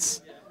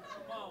nonsense.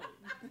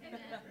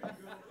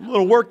 I'm a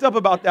little worked up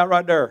about that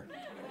right there.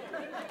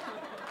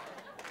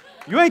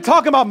 You ain't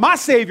talking about my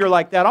Savior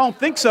like that. I don't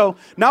think so.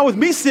 Not with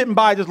me sitting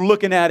by just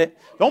looking at it.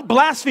 Don't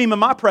blaspheme in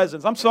my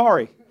presence. I'm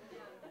sorry.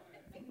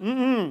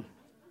 I'm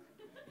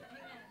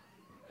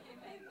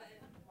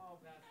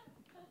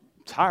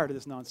tired of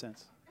this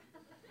nonsense.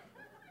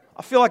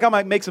 I feel like I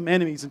might make some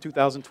enemies in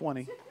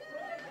 2020.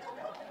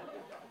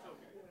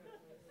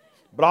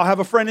 But I'll have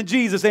a friend in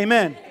Jesus.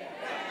 Amen.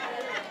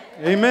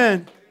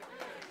 Amen.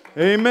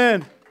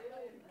 Amen.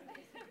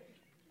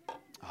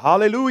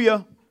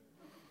 Hallelujah.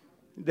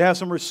 They have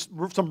some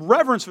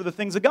reverence for the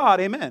things of God.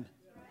 Amen.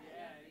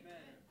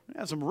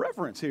 Have some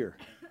reverence here.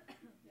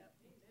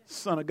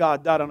 Son of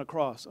God died on the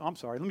cross. Oh, I'm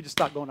sorry. Let me just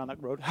stop going down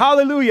that road.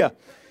 Hallelujah.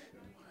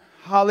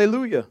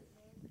 Hallelujah.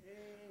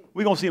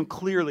 We're going to see him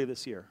clearly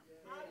this year.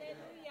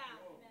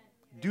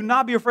 Do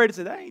not be afraid to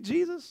say, that ain't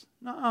Jesus.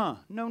 No,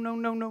 no, no,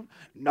 no.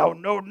 No,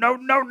 no, no,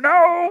 no,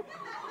 no.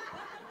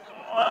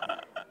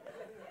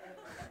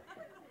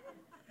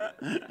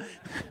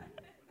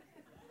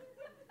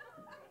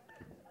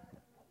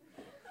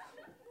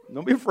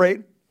 Don't be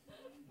afraid.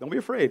 Don't be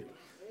afraid.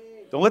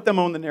 Don't let them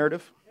own the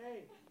narrative.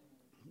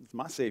 It's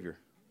my Savior.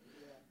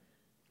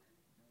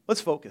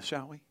 Let's focus,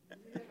 shall we?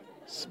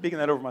 Speaking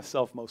that over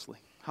myself mostly.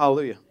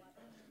 Hallelujah.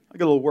 I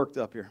get a little worked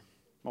up here.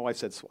 My wife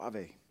said,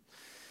 suave.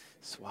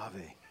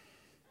 Suave.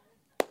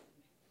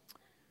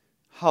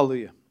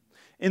 Hallelujah.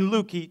 In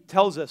Luke, he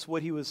tells us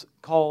what he was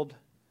called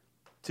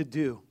to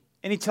do.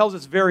 And he tells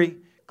us very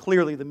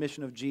clearly the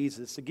mission of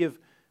Jesus, to give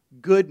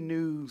good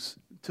news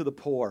to the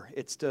poor.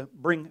 It's to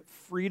bring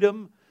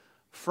freedom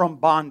from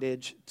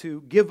bondage,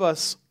 to give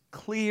us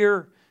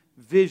clear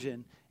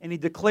vision. And he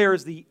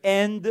declares the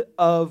end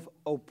of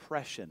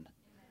oppression.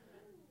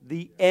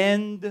 The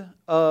end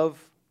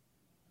of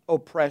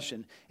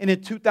oppression. And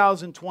in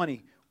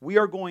 2020, we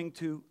are going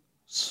to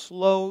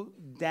slow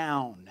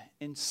down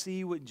and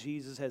see what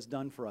Jesus has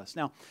done for us.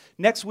 Now,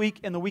 next week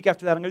and the week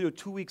after that, I'm going to do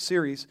a 2-week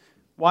series.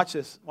 Watch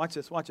this,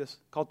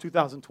 called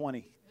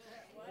 2020.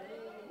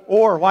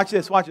 Or, watch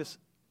this,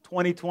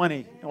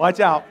 2020. Watch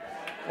out.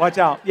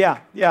 Yeah,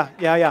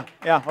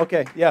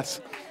 okay, yes.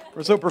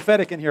 We're so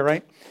prophetic in here,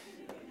 right?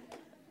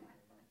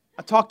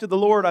 I talked to the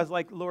Lord. I was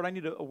like, Lord, I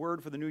need a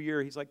word for the new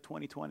year. He's like,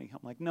 2020. I'm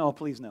like, no,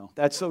 please no.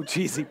 That's so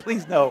cheesy.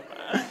 Please no.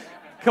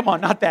 Come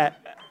on, not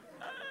that.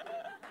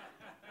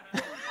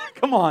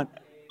 Come on.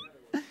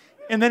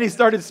 And then he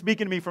started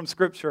speaking to me from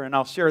Scripture, and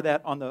I'll share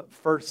that on the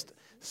first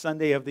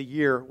Sunday of the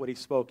year, what he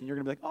spoke. And you're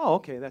going to be like, oh,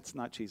 okay, that's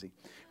not cheesy,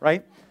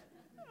 right?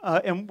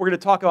 And we're going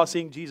to talk about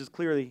seeing Jesus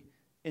clearly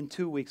in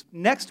 2 weeks.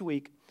 Next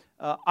week,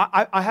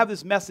 I have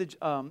this message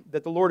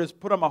that the Lord has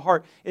put on my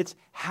heart. It's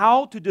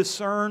how to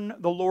discern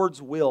the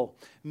Lord's will.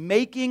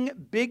 Making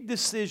big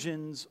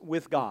decisions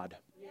with God.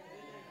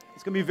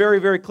 It's going to be very,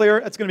 very clear.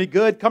 It's going to be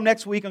good. Come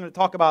next week, I'm going to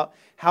talk about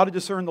how to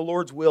discern the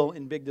Lord's will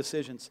in big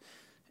decisions.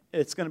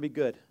 It's going to be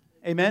good.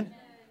 Amen?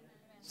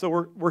 So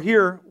we're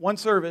here, one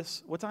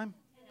service. What time?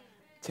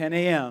 10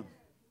 a.m.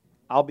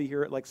 I'll be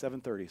here at like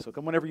 7:30. So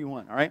come whenever you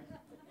want, all right?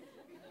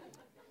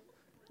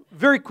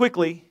 Very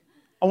quickly,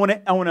 I want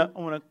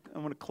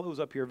to close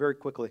up here very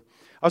quickly.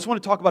 I just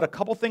want to talk about a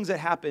couple things that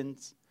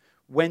happens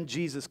when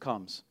Jesus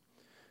comes.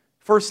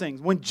 First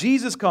thing, when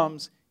Jesus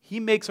comes, he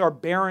makes our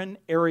barren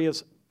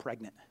areas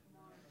pregnant.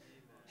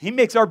 He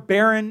makes our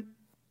barren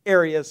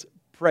areas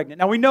pregnant.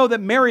 Now we know that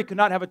Mary could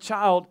not have a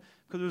child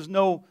because there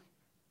was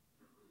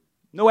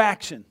no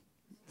action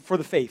for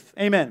the faith.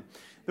 Amen.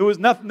 There was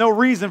no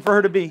reason for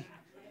her to be.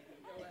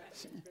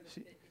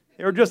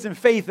 They were just in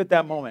faith at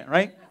that moment,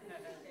 right?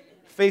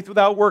 Faith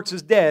without works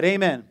is dead.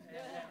 Amen.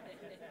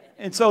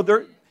 And so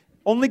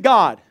only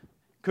God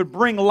could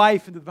bring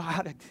life into the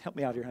body. Help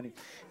me out here, honey.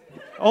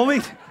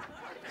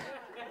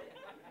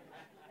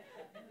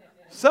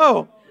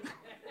 So,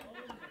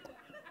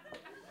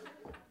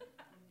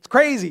 it's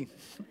crazy.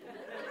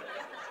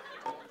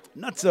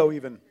 Not so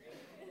even.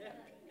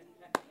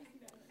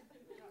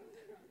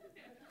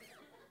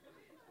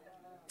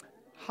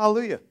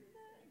 Hallelujah.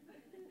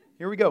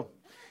 Here we go.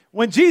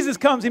 When Jesus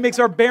comes, he makes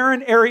our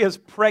barren areas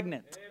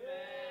pregnant.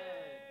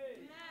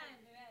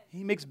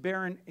 He makes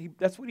barren,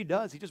 that's what he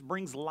does. He just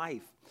brings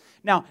life.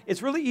 Now,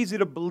 it's really easy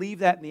to believe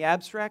that in the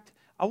abstract.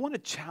 I want to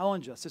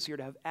challenge us this year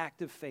to have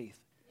active faith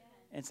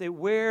and say,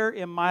 where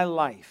in my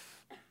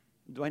life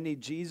do I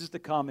need Jesus to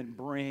come and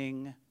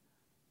bring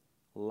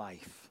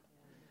life?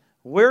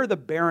 Where are the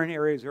barren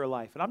areas of your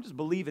life? And I'm just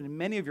believing in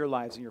many of your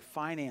lives, in your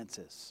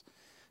finances,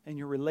 and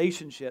your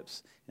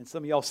relationships, and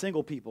some of y'all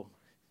single people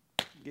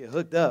get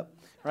hooked up,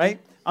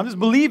 right? I'm just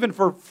believing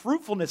for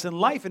fruitfulness in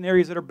life in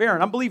areas that are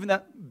barren. I'm believing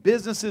that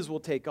businesses will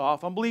take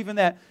off. I'm believing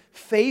that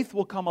faith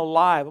will come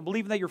alive. I'm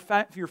believing that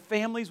your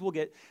families will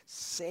get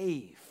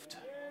saved.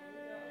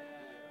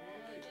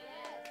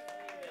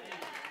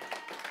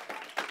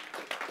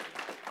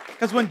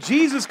 Because when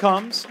Jesus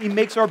comes, he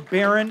makes our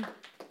barren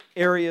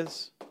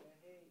areas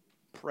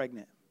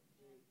pregnant.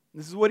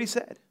 This is what he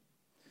said.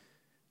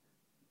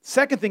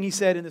 Second thing he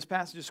said in this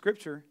passage of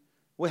Scripture,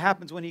 what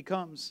happens when he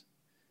comes?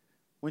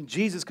 When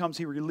Jesus comes,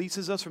 he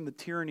releases us from the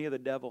tyranny of the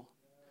devil.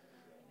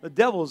 The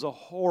devil is a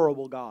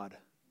horrible God.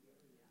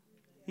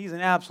 He's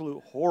an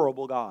absolute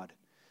horrible God.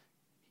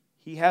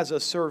 He has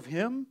us serve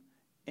him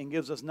and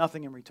gives us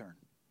nothing in return.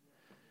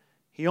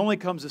 He only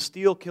comes to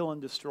steal, kill,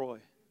 and destroy.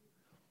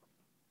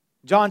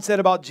 John said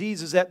about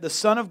Jesus that the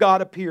Son of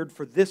God appeared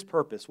for this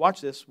purpose.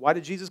 Watch this. Why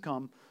did Jesus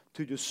come?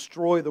 to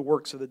destroy the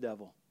works of the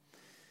devil.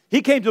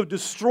 He came to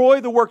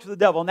destroy the works of the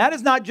devil. And that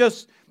is not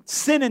just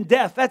sin and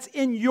death. That's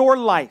in your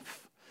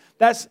life.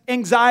 That's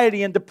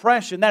anxiety and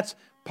depression. That's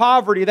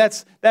poverty.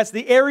 That's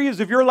the areas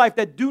of your life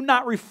that do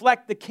not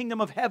reflect the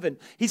kingdom of heaven.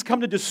 He's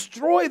come to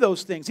destroy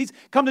those things. He's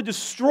come to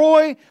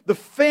destroy the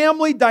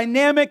family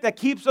dynamic that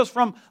keeps us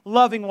from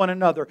loving one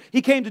another.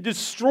 He came to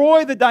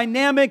destroy the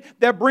dynamic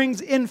that brings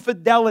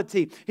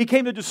infidelity. He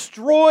came to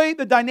destroy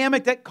the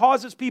dynamic that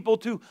causes people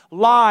to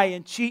lie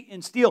and cheat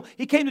and steal.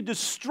 He came to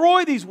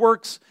destroy these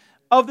works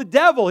of the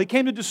devil. He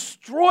came to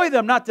destroy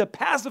them, not to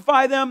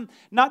pacify them,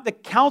 not to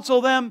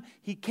counsel them.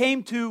 He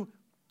came to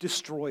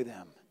destroy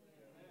them.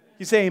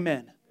 You say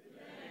amen.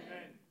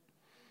 Amen.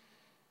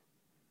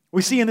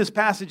 We see in this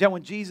passage that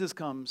when Jesus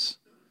comes,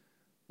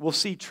 we'll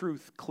see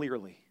truth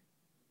clearly.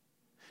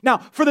 Now,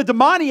 for the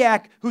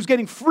demoniac who's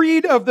getting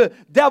freed of the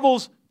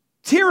devil's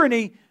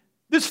tyranny,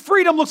 this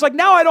freedom looks like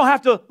now I don't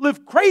have to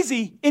live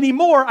crazy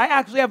anymore. I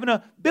actually have an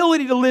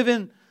ability to live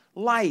in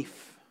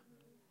life.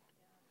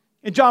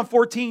 In John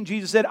 14,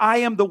 Jesus said, I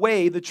am the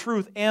way, the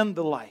truth, and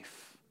the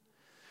life.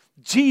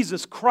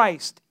 Jesus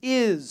Christ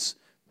is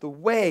the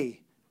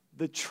way,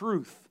 the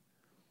truth,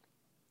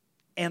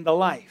 and the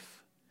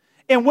life.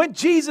 And when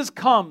Jesus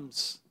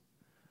comes,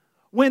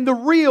 when the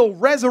real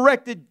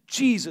resurrected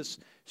Jesus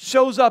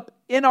shows up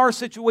in our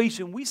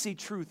situation, we see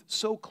truth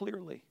so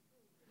clearly.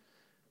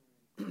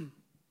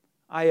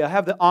 I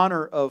have the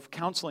honor of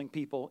counseling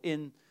people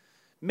in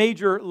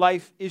major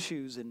life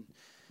issues and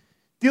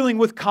dealing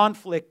with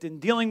conflict and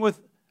dealing with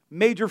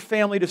major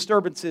family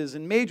disturbances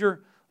and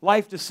major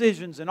life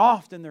decisions. And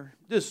often they're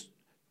just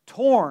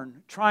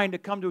torn trying to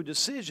come to a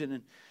decision.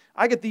 And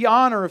I get the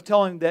honor of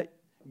telling them that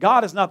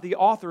God is not the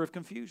author of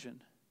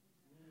confusion.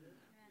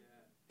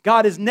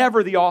 God is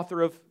never the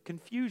author of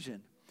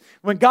confusion.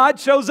 When God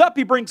shows up,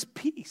 He brings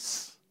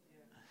peace.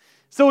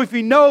 So if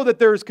we know that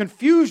there's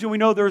confusion, we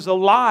know there's a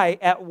lie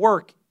at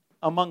work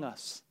among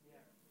us.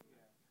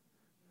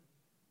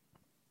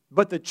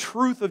 But the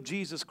truth of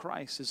Jesus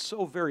Christ is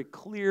so very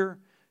clear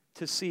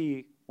to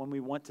see when we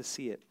want to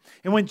see it.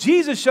 And when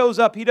Jesus shows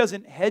up, He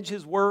doesn't hedge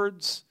His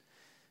words.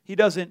 He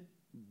doesn't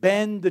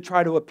bend to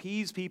try to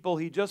appease people.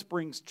 He just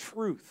brings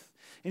truth.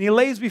 And He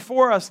lays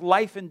before us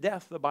life and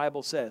death, the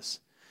Bible says.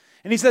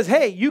 And He says,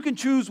 hey, you can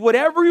choose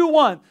whatever you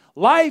want,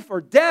 life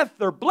or death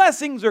or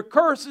blessings or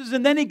curses.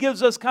 And then He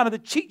gives us kind of the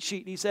cheat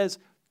sheet. He says,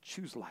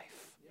 choose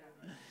life.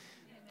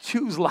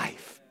 Choose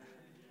life,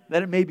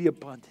 that it may be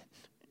abundant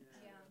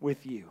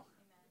with you.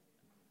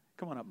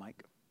 Come on up,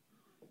 Mike.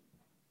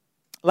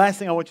 Last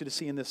thing I want you to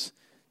see in this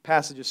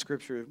passage of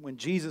Scripture, when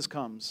Jesus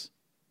comes,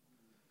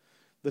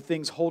 the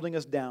things holding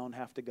us down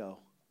have to go.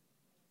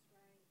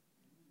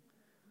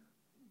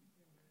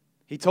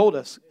 He told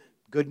us,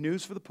 good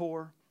news for the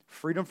poor,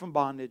 freedom from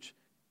bondage,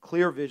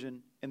 clear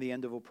vision, and the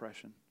end of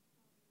oppression.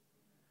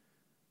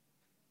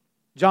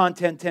 John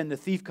 10:10, the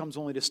thief comes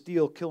only to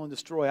steal, kill, and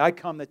destroy. I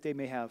come that they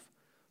may have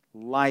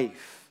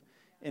life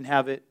and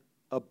have it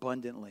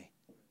abundantly.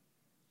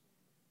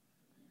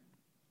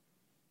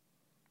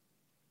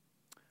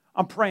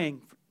 I'm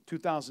praying for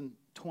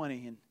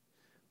 2020 and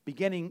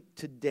beginning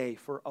today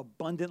for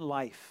abundant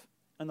life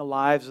in the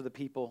lives of the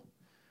people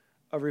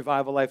of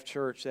Revival Life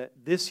Church, that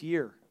this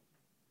year,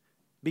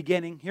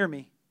 beginning, hear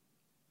me,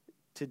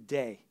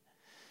 today,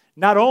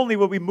 not only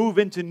will we move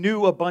into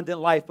new abundant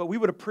life, but we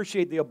would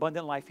appreciate the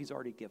abundant life He's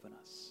already given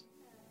us.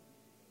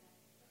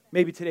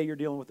 Maybe today you're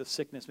dealing with a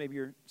sickness. Maybe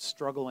you're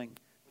struggling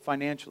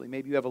financially.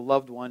 Maybe you have a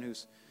loved one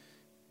who's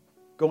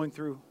going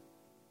through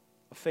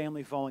a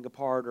family falling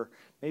apart, or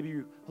maybe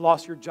you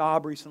lost your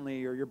job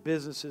recently, or your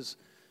business is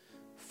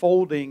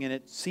folding and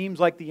it seems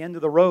like the end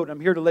of the road. I'm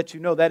here to let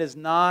you know that is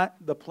not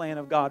the plan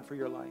of God for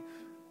your life.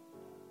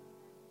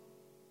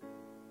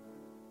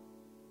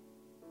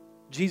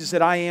 Jesus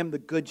said, I am the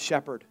good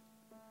shepherd.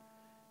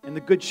 And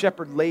the good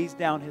shepherd lays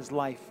down his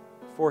life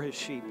for his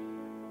sheep.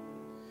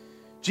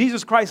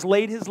 Jesus Christ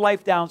laid His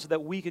life down so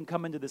that we can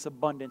come into this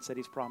abundance that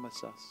He's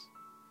promised us.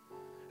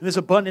 And this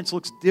abundance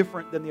looks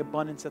different than the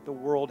abundance that the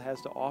world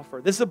has to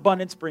offer. This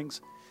abundance brings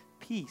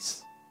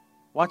peace.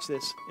 Watch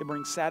this. It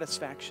brings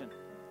satisfaction.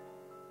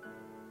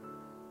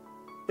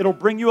 It'll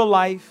bring you a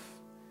life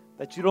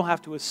that you don't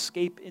have to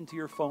escape into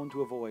your phone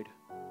to avoid.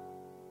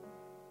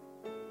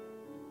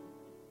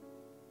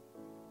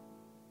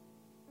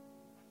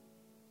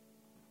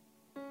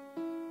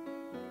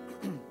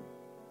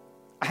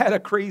 I had a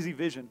crazy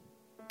vision.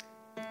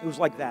 It was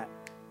like that.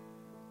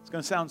 It's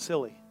going to sound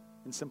silly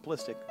and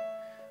simplistic,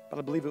 but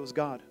I believe it was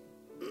God.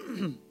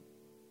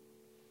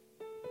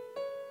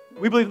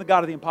 We believe in the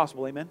God of the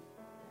impossible, amen?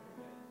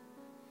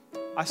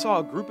 I saw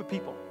a group of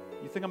people.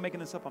 You think I'm making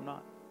this up? I'm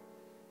not.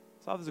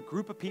 I saw there's a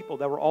group of people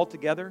that were all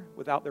together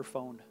without their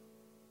phone.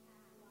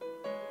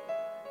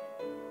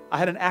 I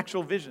had an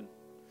actual vision.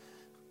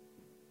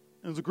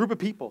 It was a group of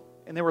people,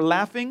 and they were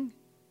laughing,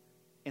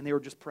 and they were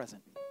just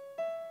present,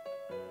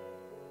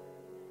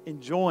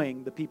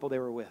 enjoying the people they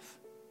were with,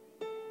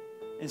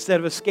 instead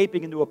of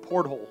escaping into a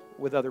porthole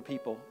with other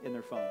people in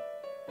their phone.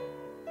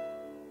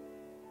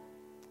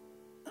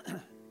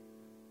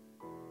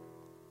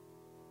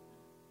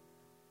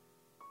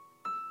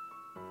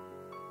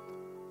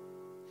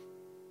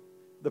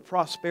 the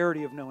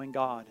prosperity of knowing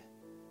God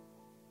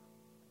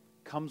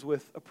comes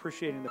with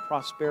appreciating the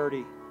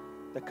prosperity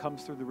that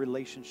comes through the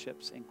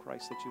relationships in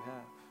Christ that you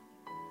have.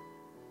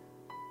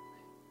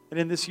 And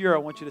in this year, I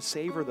want you to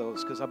savor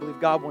those because I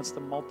believe God wants to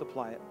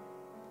multiply it.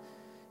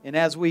 And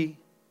as we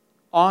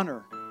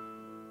honor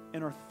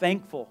and are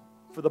thankful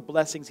for the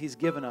blessings He's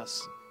given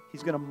us,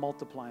 He's going to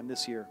multiply them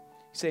this year.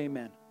 Say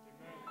amen.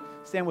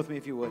 Stand with me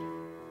if you would.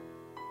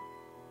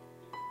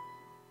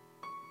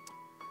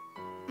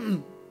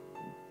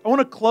 I want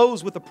to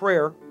close with a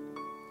prayer.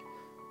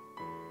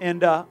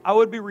 And I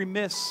would be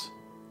remiss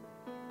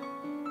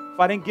if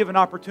I didn't give an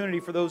opportunity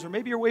for those who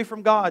maybe you're away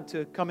from God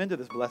to come into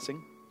this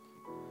blessing.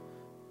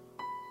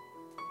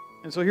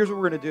 And so here's what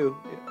we're going to do.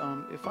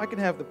 If I can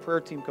have the prayer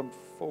team come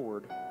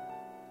forward.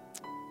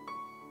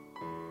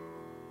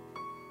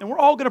 And we're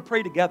all going to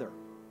pray together.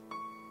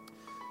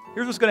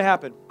 Here's what's going to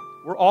happen.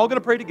 We're all going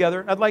to pray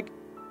together. I'd like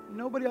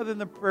nobody other than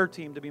the prayer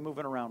team to be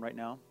moving around right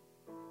now.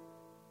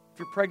 If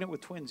you're pregnant with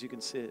twins, you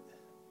can sit.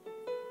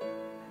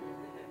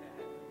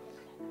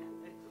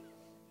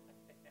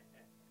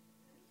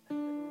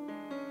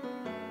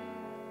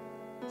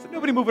 So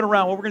nobody moving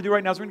around. What we're going to do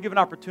right now is we're going to give an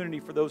opportunity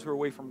for those who are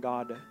away from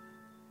God to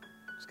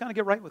just kind of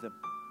get right with Him.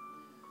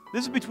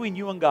 This is between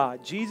you and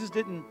God. Jesus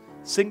didn't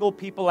single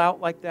people out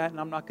like that, and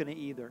I'm not going to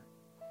either.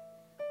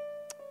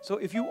 So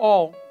if you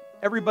all,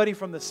 everybody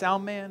from the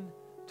sound man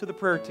to the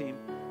prayer team,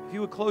 if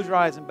you would close your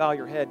eyes and bow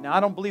your head. Now, I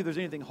don't believe there's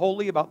anything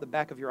holy about the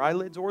back of your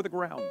eyelids or the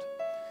ground.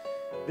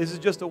 This is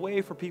just a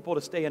way for people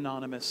to stay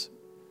anonymous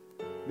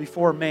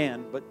before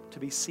man, but to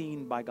be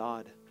seen by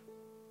God.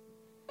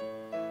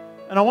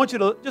 And I want you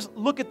to just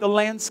look at the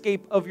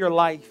landscape of your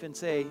life and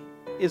say,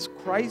 is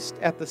Christ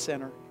at the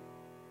center?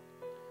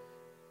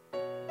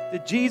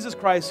 Did Jesus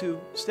Christ, who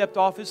stepped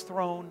off His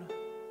throne,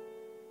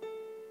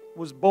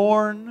 was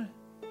born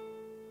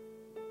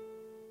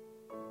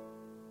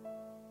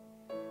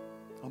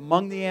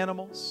among the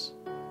animals,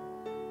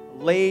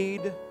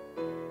 laid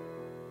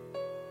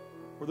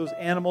where those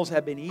animals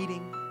have been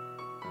eating?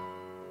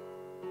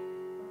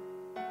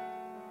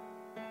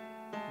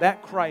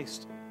 That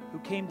Christ who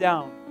came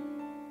down,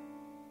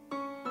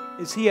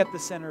 is He at the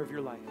center of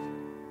your life?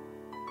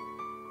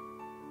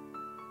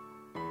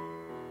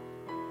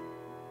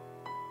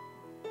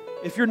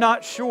 If you're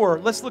not sure,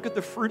 let's look at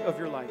the fruit of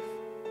your life.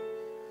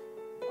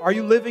 Are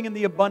you living in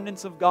the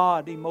abundance of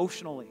God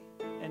emotionally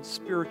and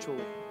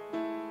spiritually?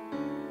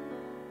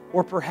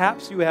 Or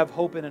perhaps you have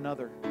hope in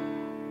another.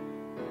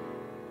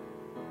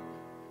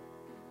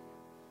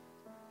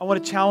 I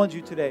want to challenge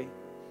you today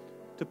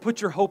to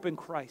put your hope in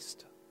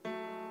Christ.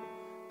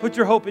 Put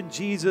your hope in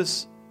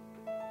Jesus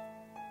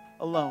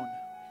alone.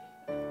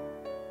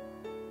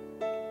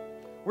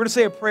 We're going to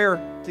say a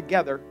prayer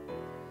together.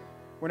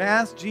 We're going to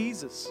ask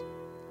Jesus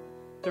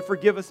to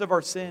forgive us of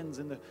our sins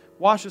and to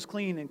wash us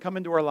clean and come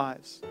into our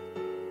lives,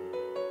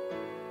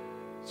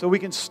 so we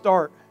can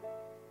start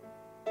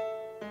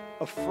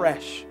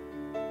afresh.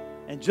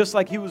 And just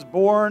like He was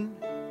born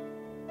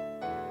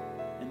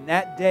in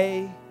that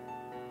day,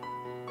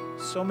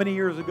 so many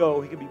years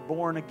ago, He can be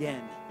born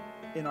again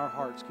in our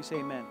hearts. Can you say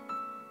amen?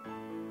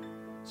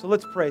 So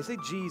let's pray. Say,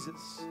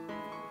 Jesus,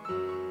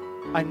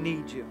 I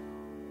need You.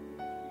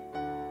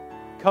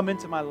 Come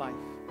into my life.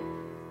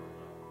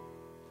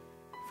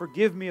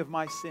 Forgive me of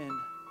my sin.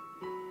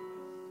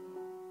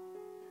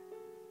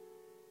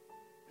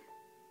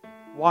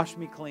 Wash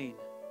me clean.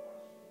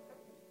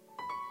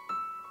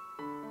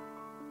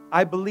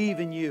 I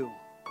believe in You,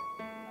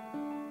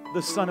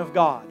 the Son of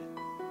God,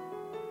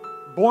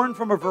 born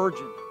from a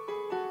virgin,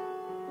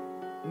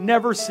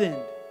 never sinned,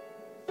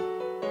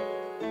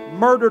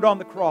 murdered on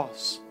the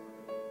cross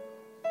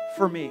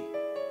for me,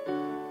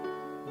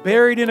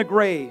 buried in a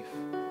grave,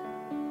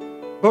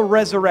 but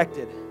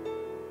resurrected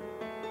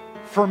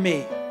for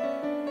me.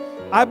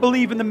 I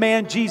believe in the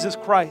man Jesus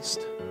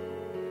Christ.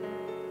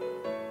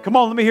 Come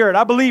on, let me hear it.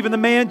 I believe in the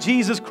man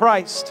Jesus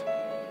Christ.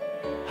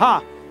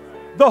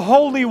 The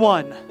Holy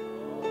One,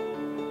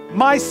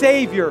 my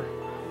Savior,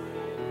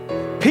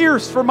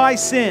 pierced for my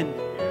sin,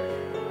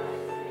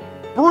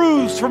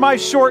 bruised for my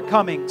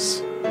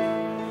shortcomings.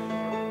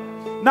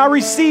 Now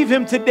receive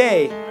Him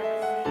today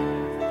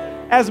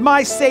as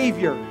my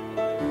Savior.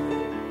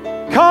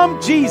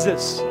 Come,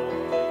 Jesus.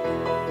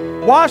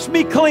 Wash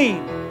me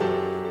clean.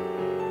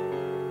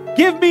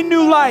 Give me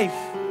new life.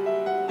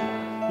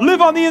 Live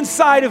on the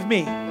inside of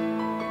me.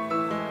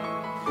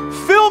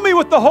 Fill me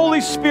with the Holy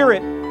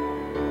Spirit.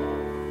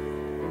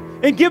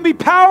 And give me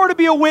power to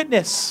be a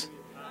witness.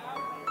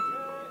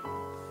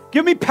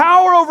 Give me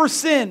power over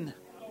sin.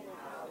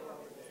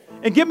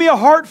 And give me a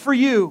heart for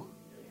You.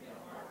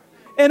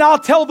 And I'll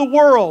tell the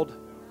world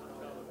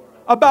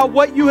about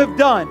what You have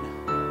done.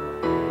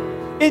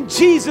 In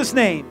Jesus'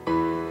 name.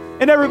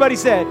 And everybody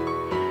said,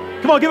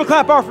 come on, give a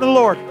clap offering to the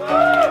Lord.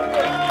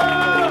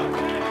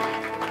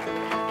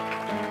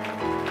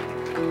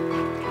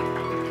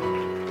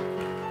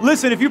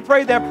 Listen, if you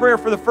prayed that prayer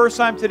for the first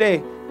time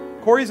today,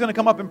 Corey's going to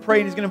come up and pray,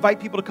 and he's going to invite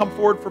people to come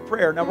forward for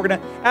prayer. Now, we're going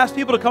to ask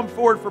people to come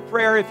forward for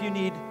prayer if you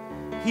need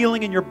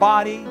healing in your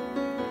body.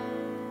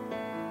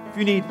 if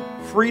you need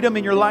freedom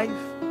in your life,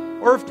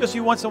 or if just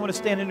you want someone to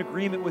stand in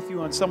agreement with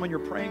you on someone you're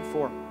praying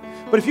for.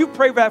 But if you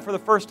pray that for the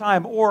first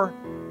time, or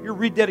you're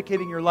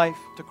rededicating your life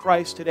to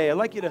Christ today, I'd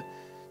like you to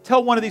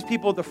tell one of these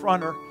people at the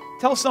front, or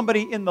tell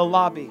somebody in the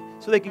lobby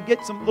so they can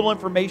get some little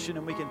information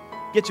and we can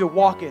get you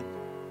walking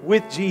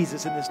with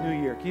Jesus in this new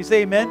year. Can you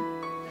say amen?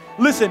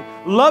 Listen,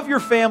 love your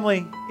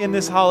family in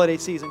this holiday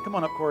season. Come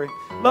on up, Corey.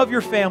 Love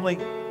your family.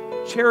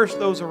 Cherish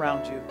those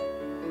around you.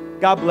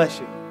 God bless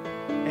you.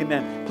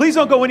 Amen. Please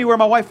don't go anywhere.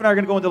 My wife and I are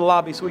going to go into the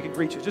lobby so we can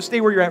greet you. Just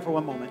stay where you're at for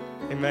one moment.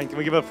 Amen. Can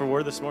we give up for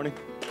word this morning?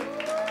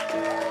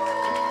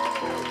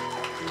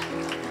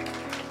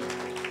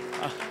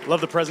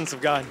 Love the presence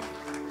of God.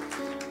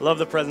 Love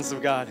the presence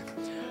of God.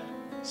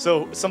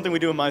 So something we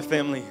do in my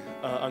family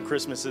on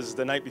Christmas is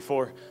the night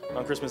before,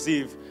 on Christmas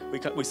Eve,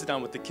 we sit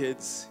down with the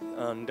kids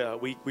and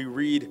we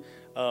read.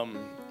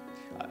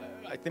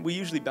 I think we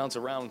usually bounce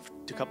around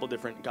to a couple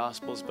different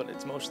gospels, but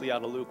it's mostly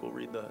out of Luke. We'll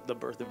read the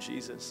birth of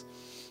Jesus,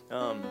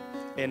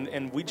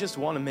 and we just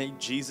want to make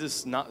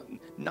Jesus not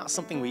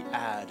something we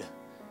add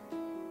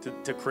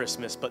to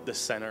Christmas, but the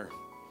center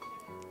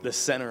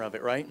of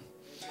it, right?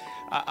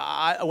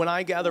 When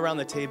I gather around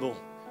the table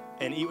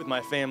and eat with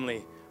my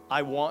family,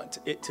 I want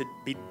it to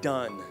be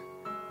done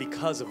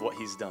because of what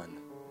he's done.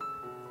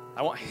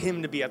 I want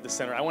him to be at the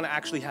center. I want to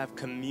actually have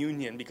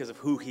communion because of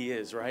who he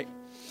is, right?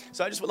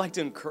 So I just would like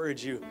to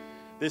encourage you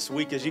this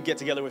week as you get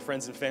together with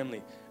friends and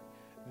family,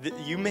 that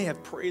you may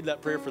have prayed that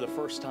prayer for the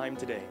first time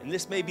today. And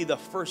this may be the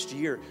first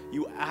year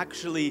you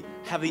actually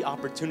have the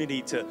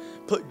opportunity to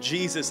put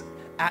Jesus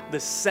at the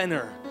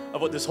center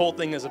of what this whole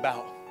thing is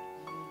about.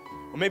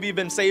 Or maybe you've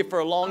been saved for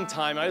a long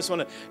time. I just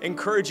want to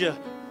encourage you,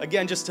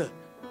 again, just to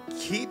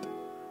keep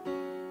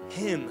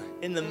him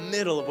in the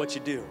middle of what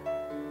you do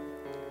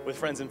with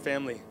friends and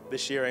family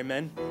this year.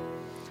 Amen?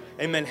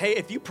 Amen. Hey,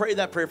 if you prayed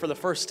that prayer for the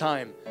first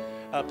time,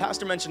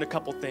 Pastor mentioned a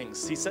couple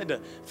things. He said to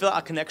fill out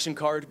a connection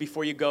card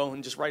before you go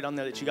and just write on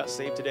there that you got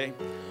saved today.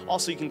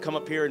 Also, you can come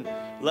up here and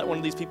let one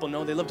of these people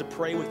know they love to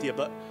pray with you.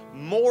 But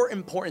more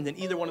important than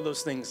either one of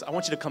those things, I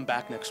want you to come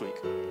back next week.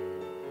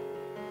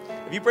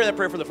 If you pray that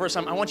prayer for the first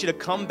time, I want you to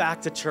come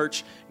back to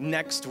church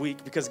next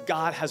week because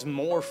God has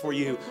more for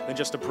you than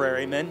just a prayer.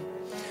 Amen?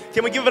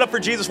 Can we give it up for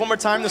Jesus one more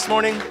time this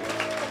morning?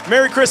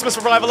 Merry Christmas,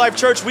 Revival Life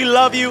Church. We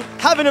love you.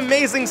 Have an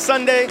amazing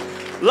Sunday.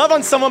 Love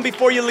on someone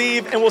before you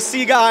leave, and we'll see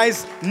you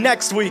guys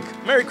next week.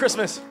 Merry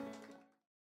Christmas.